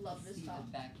 I love this See top.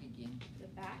 the back again. The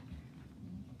back.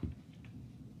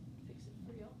 Fix it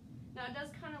for y'all. Now it does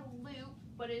kind of loop,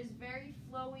 but it is very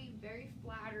flowy, very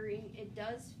flattering. It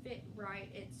does fit right.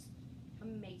 It's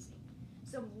amazing.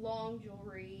 Some long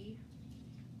jewelry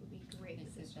would be great. It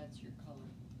with says this one. that's your color.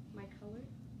 My color?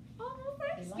 Oh,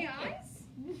 thanks, like it. guys.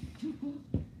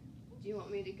 Do you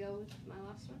want me to go with my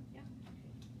last one? Yeah.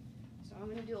 So I'm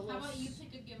gonna do a How little. about you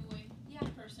pick a giveaway Yeah.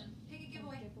 person? Pick a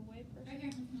giveaway. Giveaway person. Right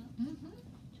here.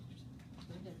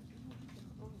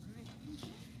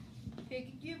 Pick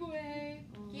a giveaway.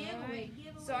 Alright.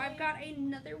 So I've got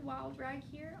another wild rag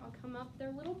here. I'll come up.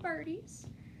 They're little birdies.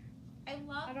 I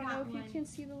love I don't that know if one. you can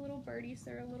see the little birdies.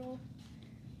 They're a little.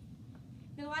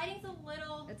 The lighting's a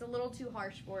little It's a little too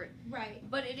harsh for it, right.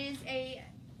 but it is a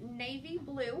navy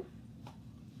blue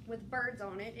with birds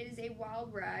on it. It is a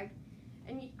wild rag,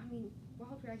 and I mean,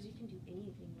 wild rags you can do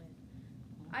anything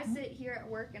with. I sit here at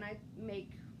work and I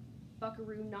make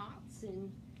buckaroo knots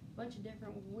and a bunch of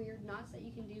different weird knots that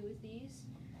you can do with these.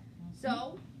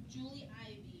 So, Julie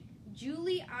Ivy.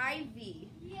 Julie Ivy,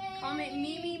 Yay! comment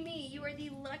me. You are the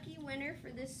lucky winner for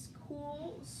this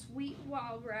cool, sweet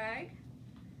wild rag.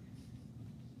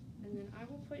 And then I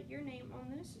will put your name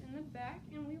on this in the back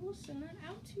and we will send that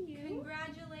out to you.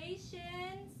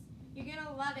 Congratulations! You're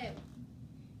gonna love it.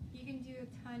 You can do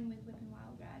a ton with Whippin'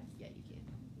 Wild Rags. Yeah, you can.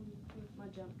 With my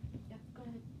junk. Yeah, go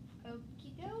ahead.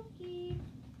 Okie dokie.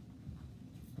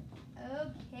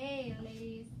 Okay,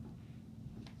 ladies.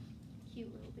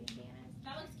 Cute little bandanas.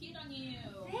 That looks cute on you.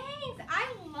 Thanks!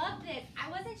 I love this. I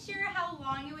wasn't sure how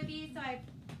long it would be, so I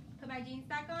put my jeans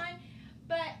back on.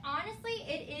 But honestly,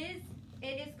 it is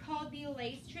called the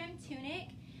lace trim tunic.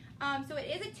 So it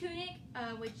is a tunic,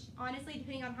 which honestly,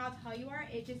 depending on how tall you are,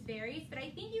 it just varies. But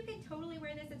I think you can totally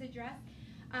wear this as a dress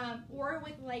or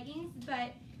with leggings.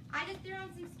 But I just threw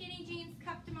on some skinny jeans,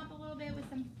 cuffed them up a little bit with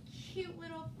some cute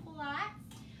little flats.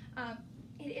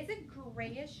 It is a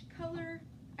grayish color.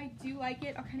 I do like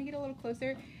it. I'll kind of get a little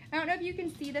closer. I don't know if you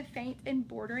can see the faint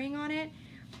embroidering on it,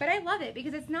 but I love it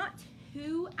because it's not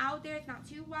too out there. It's not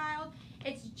too wild.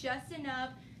 It's just enough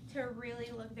to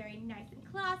really look very nice and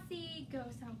classy, go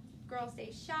some girls'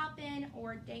 day shopping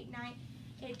or date night.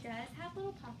 It does have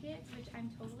little pockets, which I'm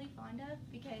totally fond of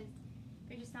because if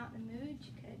you're just not in the mood,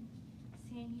 you could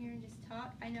stand here and just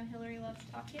talk. I know Hillary loves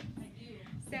talking. I do.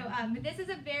 So, but this is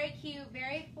a very cute,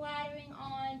 very flattering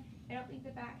on. I don't think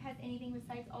the back has anything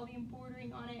besides all the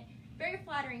embroidering on it. Very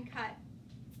flattering cut.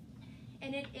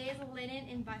 And it is linen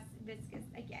and viscose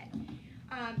again.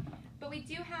 But we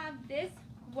do have this.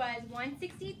 Was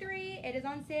 $163. It is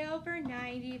on sale for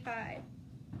 $95.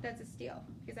 That's a steal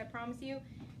because I promise you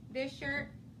this shirt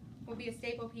will be a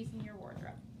staple piece in your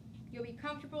wardrobe. You'll be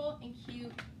comfortable and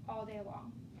cute all day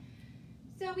long.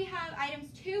 So we have items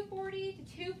 240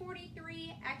 to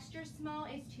 243. Extra small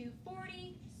is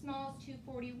 240. Small is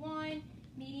 241.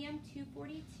 Medium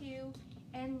 242.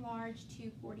 and large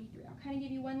 243. I'll kind of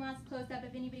give you one last close-up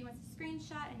if anybody wants a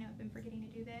screenshot. I know I've been forgetting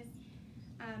to do this.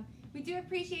 We do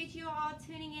appreciate you all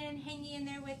tuning in and hanging in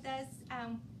there with us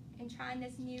and trying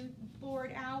this new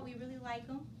board out. We really like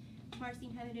them. Marcy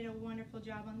and Heather did a wonderful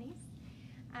job on these.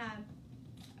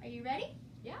 Are you ready?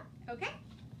 Yeah. Okay.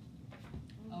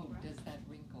 Oh, does that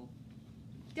wrinkle?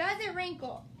 Does it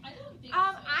wrinkle? I don't think so.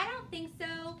 I don't think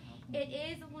so. It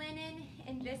is linen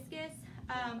and viscous.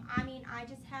 I mean, I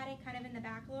just had it kind of in the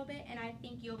back a little bit, and I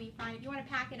think you'll be fine. If you want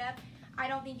to pack it up, I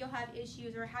don't think you'll have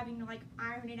issues or having to like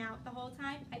iron it out the whole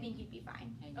time. I think you'd be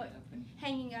fine.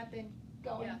 Hanging up and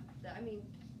going. Yeah, I mean,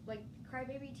 like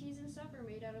crybaby tees and stuff are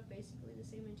made out of basically the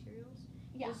same materials.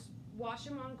 Yeah. Just wash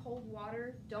them on cold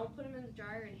water. Don't put them in the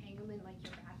dryer and hang them in like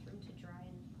your bathroom to dry.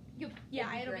 And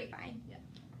Yeah, it'll great. be fine. Yeah.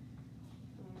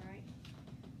 All right.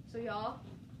 So y'all,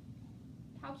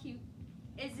 how cute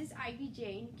is this Ivy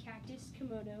Jane cactus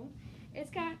kimono? It's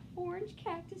got orange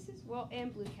cactuses, well,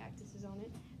 and blue cactuses on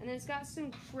it. And then it's got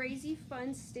some crazy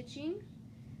fun stitching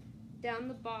down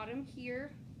the bottom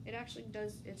here. It actually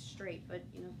does, it's straight, but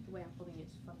you know, the way I'm holding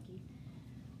it's funky.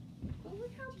 But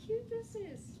look how cute this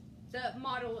is. The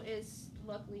model is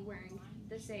luckily wearing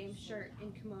the same shirt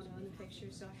and kimono in the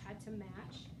picture, so I had to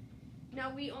match.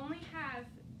 Now we only have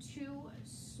 2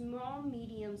 small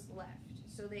mediums left,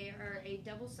 so they are a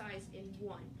double size in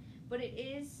one. But it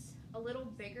is a little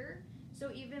bigger,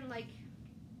 so even like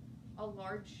a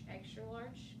large, extra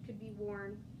large could be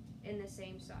worn in the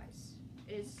same size.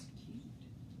 It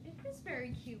is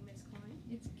very cute, Miss Klein.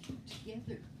 It's cute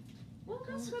together. Well,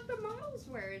 that's what the model's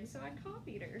wearing, so I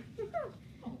copied her.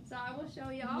 Oh. So I will show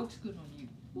It y'all. looks good on you.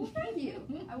 Well, thank you.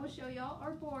 I will show y'all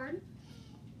our board.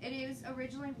 It is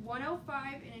originally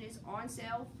 $105 and it is on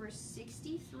sale for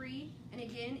 $63. And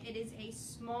again, it is a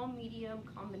small medium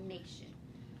combination.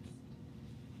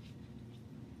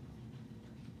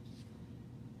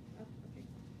 Oh,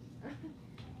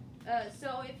 okay.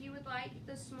 So if you would like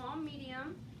the small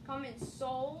medium, comment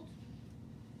sold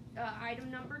item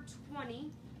number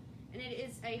 20, and it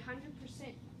is 100%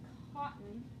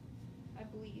 cotton, I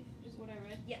believe, is what I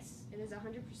read. Yes, it is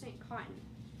 100% cotton.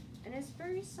 And it's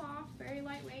very soft, very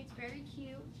lightweight, it's very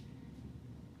cute.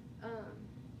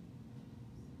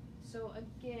 So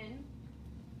again,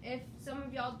 if some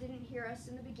of y'all didn't hear us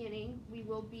in the beginning, we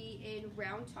will be in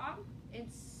Round Top.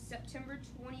 It's September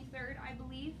 23rd, I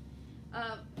believe.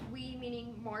 We,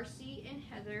 meaning Marcy and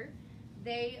Heather,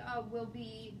 they will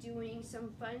be doing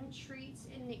some fun treats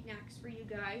and knickknacks for you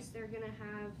guys. They're going to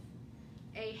have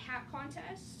a hat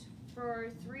contest for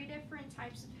 3 different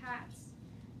types of hats.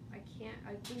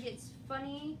 I think it's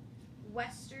funny,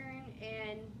 Western,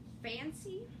 and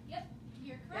fancy. Yep,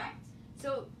 you're correct. Yeah.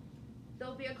 So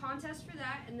there'll be a contest for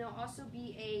that, and there'll also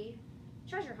be a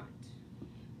treasure hunt.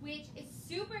 Which is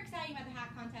super exciting about the hat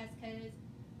contest because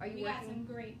we got some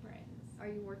great prizes. Are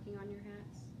you working on your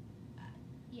hats?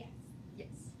 Yes. Yes,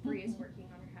 Bree is working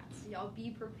on her hats. So y'all be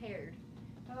prepared.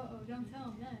 Oh, don't tell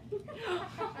them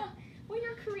that. Well,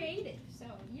 you're creative, so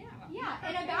yeah. Yeah,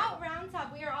 and about Round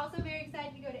Top, we are also very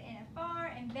excited to go to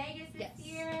NFR and Vegas this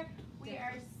year. We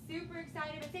are super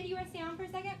excited. But Sadie, you want to stay on for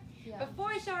a second? Yeah.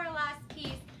 Before I show our last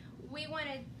piece, we want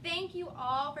to thank you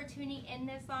all for tuning in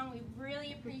this long. We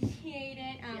really appreciate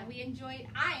it.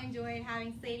 I enjoyed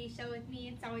having Sadie show with me.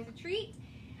 It's always a treat.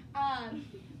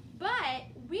 But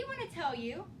we want to tell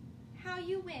you how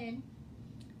you win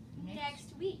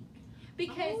next week.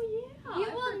 Because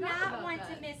you will not want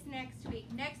to miss next week.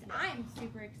 I'm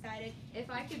super excited.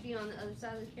 If I could be on the other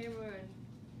side of the camera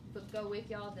and go with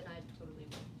y'all, then I'd totally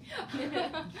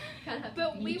will.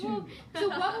 But we will. So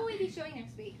what will we be showing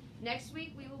next week? Next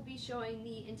week we will be showing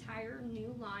the entire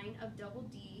new line of Double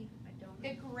D.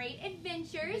 The Great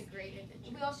Adventures. The Great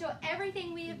Adventures. We'll show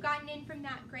everything we have gotten in from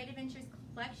that Great Adventures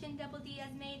collection Double D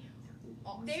has made.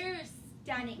 Awesome. They're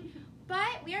stunning.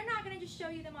 But we are not going to just show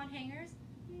you them on hangers.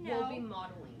 No. We'll be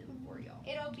modeling them for y'all.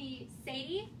 It'll be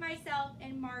Sadie, myself,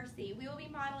 and Marcy. We will be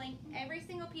modeling every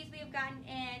single piece we have gotten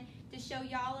in to show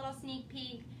y'all a little sneak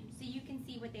peek so you can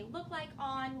see what they look like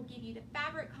on. We'll give you the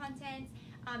fabric contents.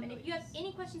 And if you have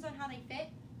any questions on how they fit,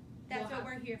 that's what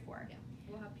we're here for. Yeah.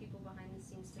 We'll have people behind the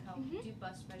scenes to help do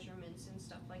bust measurements and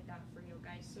stuff like that for you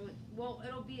guys. So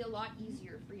it'll be a lot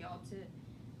easier for y'all to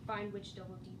find which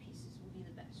Double D pieces will be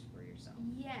the best for yourself.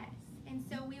 Yes. And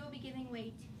so we will be giving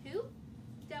away 2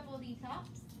 Double D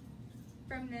tops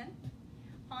from them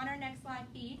on our next live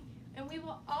feed. And we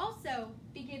will also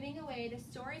be giving away the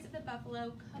Stories of the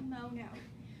Buffalo kimono.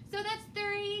 So that's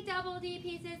 3 Double D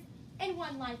pieces in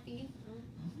one live feed.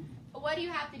 What do you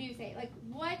have to do, say? Like,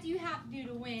 what do you have to do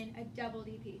to win a Double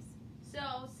D piece?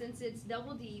 So, since it's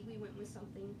Double D, we went with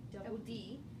something Double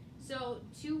D. So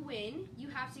to win, you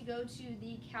have to go to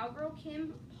the Cowgirl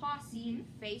Kim Posse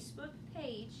Facebook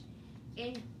page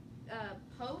and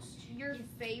post your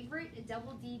favorite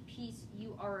Double D piece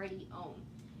you already own.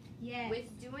 Yes.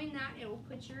 With doing that, it will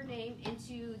put your name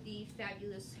into the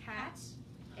fabulous hat,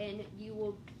 and you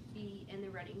will be in the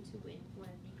running to win one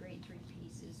of the great 3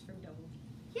 pieces from Double D.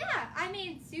 Yeah, I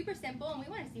mean, super simple, and we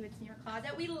want to see what's in your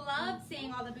closet. We loved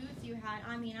seeing all the boots you had.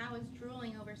 I mean, I was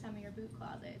drooling over some of your boot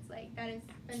closets. Like, that is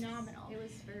phenomenal. It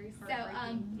was very So,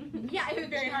 heartbreaking. yeah, it was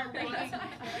very heartbreaking.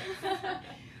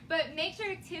 But make sure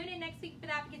to tune in next week for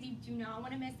that because you do not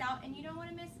want to miss out, and you don't want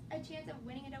to miss a chance of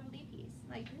winning a Double D piece.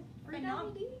 Like,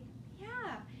 phenomenal.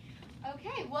 Yeah.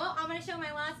 Okay, well, I'm going to show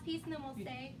my last piece, and then we'll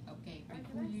say... Okay, Right,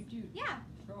 before you do, Yeah.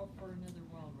 draw for another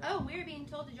wild ride. Oh, we're being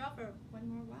told to draw for one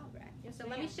more wild ride. Yes, So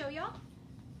let me show y'all.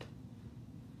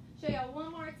 Show y'all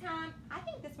one more time. I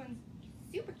think this one's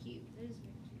super cute. It is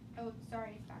very cute. Oh,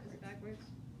 sorry, it's Is backwards. it backwards?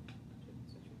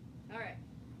 Alright.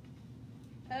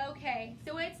 Okay,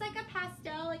 so it's like a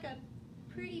pastel, like a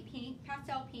pretty pink,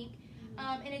 pastel pink.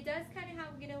 And it does kind of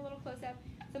have, get a little close up,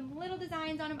 some little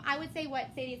designs on them. I would say what,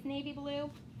 Sadie, it's navy blue?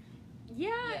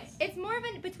 Yes. It's more of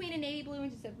a, between a navy blue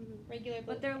and just a regular blue.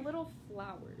 But they're little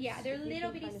flowers. Yeah, they're If you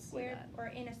little can bitty kinda see square, that. or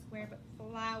in a square, but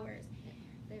flowers.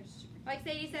 They're super Like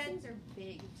Sadie These said, things are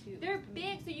big too. they're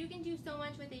big, so you can do so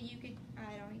much with it. You could,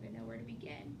 I don't even know where to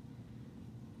begin.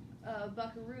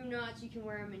 Buckaroo knots, you can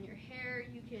wear them in your hair.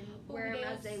 You can wear them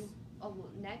as a little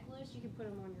necklace. You can put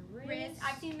them on your wrist.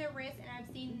 I've seen the wrist and I've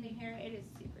seen the hair. It is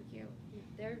super cute.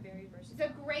 They're very It's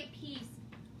versatile. a great piece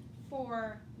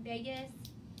for Vegas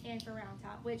and for Round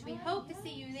Top, which we hope to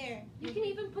see you there. You can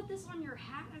even put this on your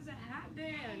hat as a hat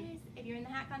band. Yes, if you're in the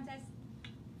hat contest.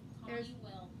 There's- Connie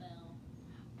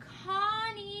Wellbell.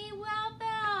 Connie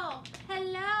Wellbell!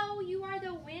 Hello, you are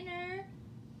the winner.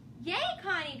 Yay,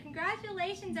 Connie!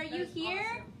 Congratulations. Are you That is here?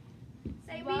 awesome.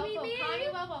 Say Wellbell, me. Connie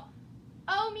Wellbell.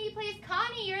 Oh, me, please.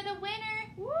 Connie, you're the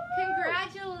winner. Woo!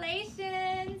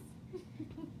 Congratulations.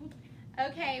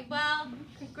 Okay, well,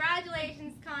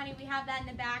 congratulations, Connie. We have that in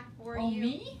the back for Oh, you.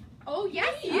 me? Oh,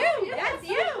 yes, you. Oh, yes, That's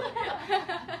you.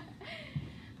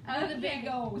 With a big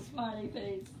old smiley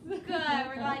face. Good.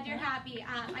 We're glad you're happy.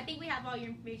 I think we have all your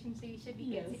information, so you should be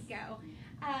good to Yes. go.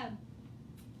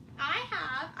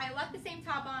 I left the same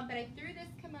top on, but I threw this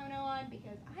kimono on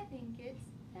because I think it's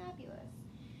fabulous.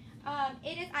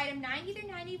 It is item 90 through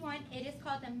 91. It is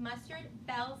called the Mustard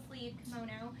Bell Sleeve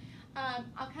Kimono.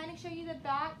 I'll kind of show you the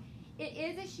back. It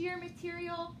is a sheer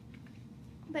material,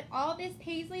 but all this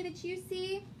paisley that you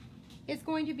see is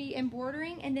going to be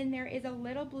embroidering, and then there is a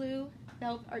little blue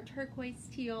velvet or turquoise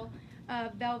teal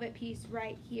velvet piece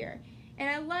right here. And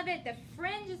I love it. The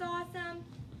fringe is awesome.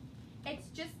 It's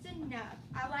just enough.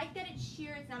 I like that it's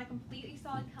sheer. It's not a completely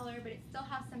solid color, but it still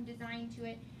has some design to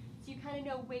it, so you kind of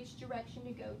know which direction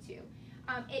to go to.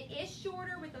 It is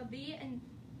shorter with a V and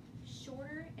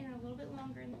shorter and a little bit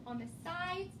longer on the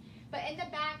sides, but in the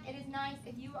back it is nice.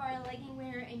 If you are a legging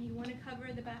wearer and you want to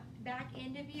cover the back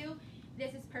end of you,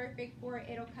 this is perfect for it.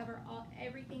 It'll cover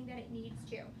everything that it needs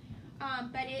to.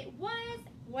 But it was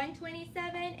 $127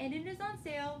 and it is on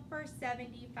sale for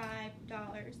 $75.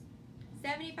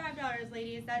 $75,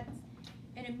 ladies. That's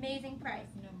an amazing price.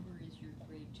 What number is your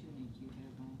gray tunic you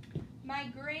have on? My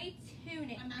gray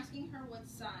tunic. I'm asking her what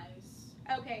size.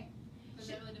 Okay. Because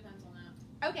it really depends on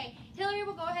that. Okay. Hillary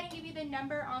will go ahead and give you the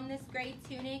number on this gray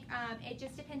tunic. It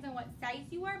just depends on what size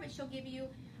you are, but she'll give you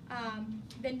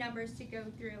the numbers to go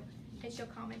through, and she'll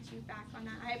comment you back on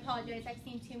that. I apologize. I've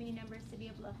seen too many numbers to be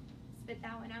able to spit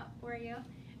that one out for you.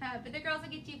 But the girls will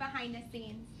get you behind the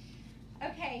scenes.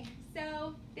 Okay,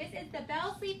 so this is the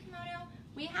bell sleeve kimono.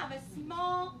 We have a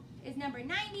small is number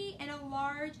 90 and a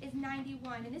large is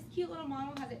 91. And this cute little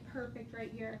model has it perfect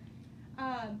right here.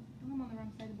 I'm on the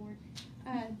wrong side of the board.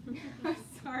 I'm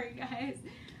sorry, guys.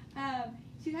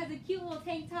 She has a cute little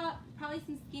tank top, probably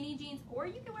some skinny jeans, or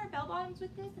you can wear bell bottoms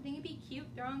with this. I think it'd be cute.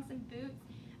 Throw on some boots.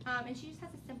 And she just has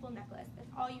a simple necklace.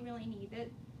 That's all you really need.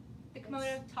 The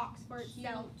kimono talks for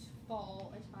itself. Cute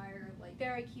fall attire, like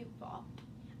Very cute fall.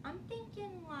 I'm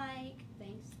thinking like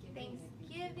Thanksgiving.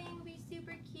 Thanksgiving would be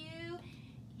super cute.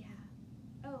 Yeah.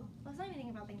 Oh, let's not even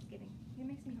think about Thanksgiving. It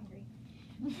makes me hungry.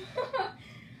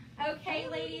 Okay,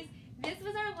 ladies, this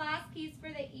was our last piece for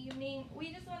the evening.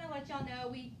 We just want to let y'all know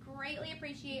we greatly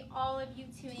appreciate all of you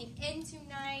tuning in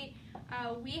tonight.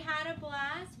 We had a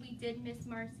blast. We did miss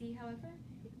Marcy, however,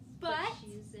 but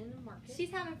she's in the market.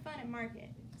 she's having fun at market,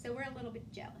 so we're a little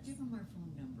bit jealous. Give them our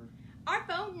phone number. Our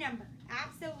phone number,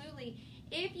 absolutely.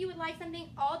 If you would like something,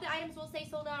 all the items will say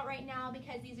sold out right now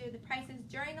because these are the prices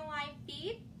during the live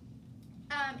feed.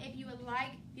 If you would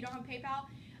like, if you don't have PayPal,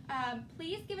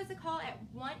 please give us a call at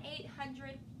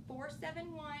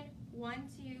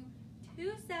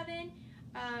 1-800-471-1227.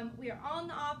 We are all in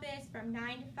the office from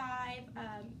 9 to 5.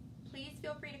 Please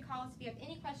feel free to call us if you have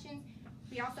any questions.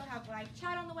 We also have live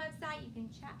chat on the website. You can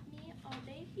chat me all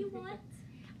day if you want.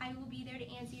 I will be there to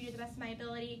answer you to the best of my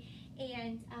ability.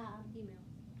 And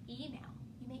email.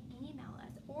 You may email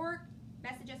us or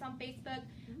message us on Facebook.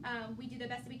 We do the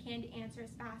best we can to answer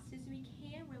as fast as we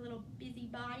can. We're little busy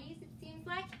bodies, it seems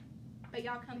like, but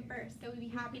y'all come first. So we'd be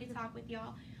happy to talk with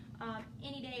y'all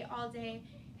any day, all day,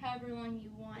 however long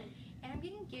you want. And I'm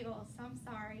getting giggles, so I'm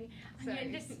sorry. I'm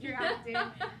getting distracted.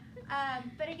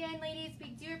 But again, ladies,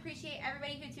 we do appreciate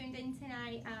everybody who tuned in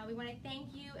tonight. We want to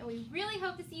thank you, and we really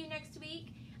hope to see you next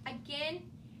week. Again,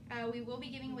 we will be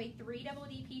giving away 3 double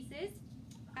D pieces.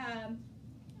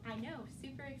 I know,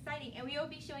 super exciting. And we will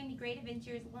be showing the Great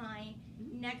Adventures line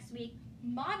next week,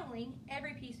 modeling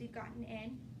every piece we've gotten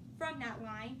in from that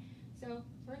line. So,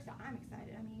 first of all, I'm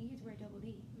excited. I mean, you get to wear double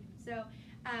D. So,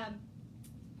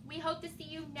 we hope to see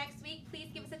you next week.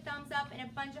 Please give us a thumbs up and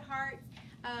a bunch of hearts.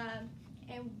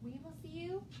 And we will see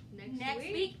you next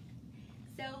week.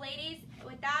 So, ladies,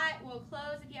 with that, we'll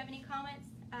close. If you have any comments,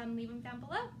 leave them down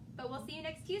below. But we'll see you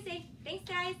next Tuesday. Thanks,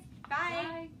 guys. Bye.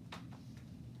 Bye.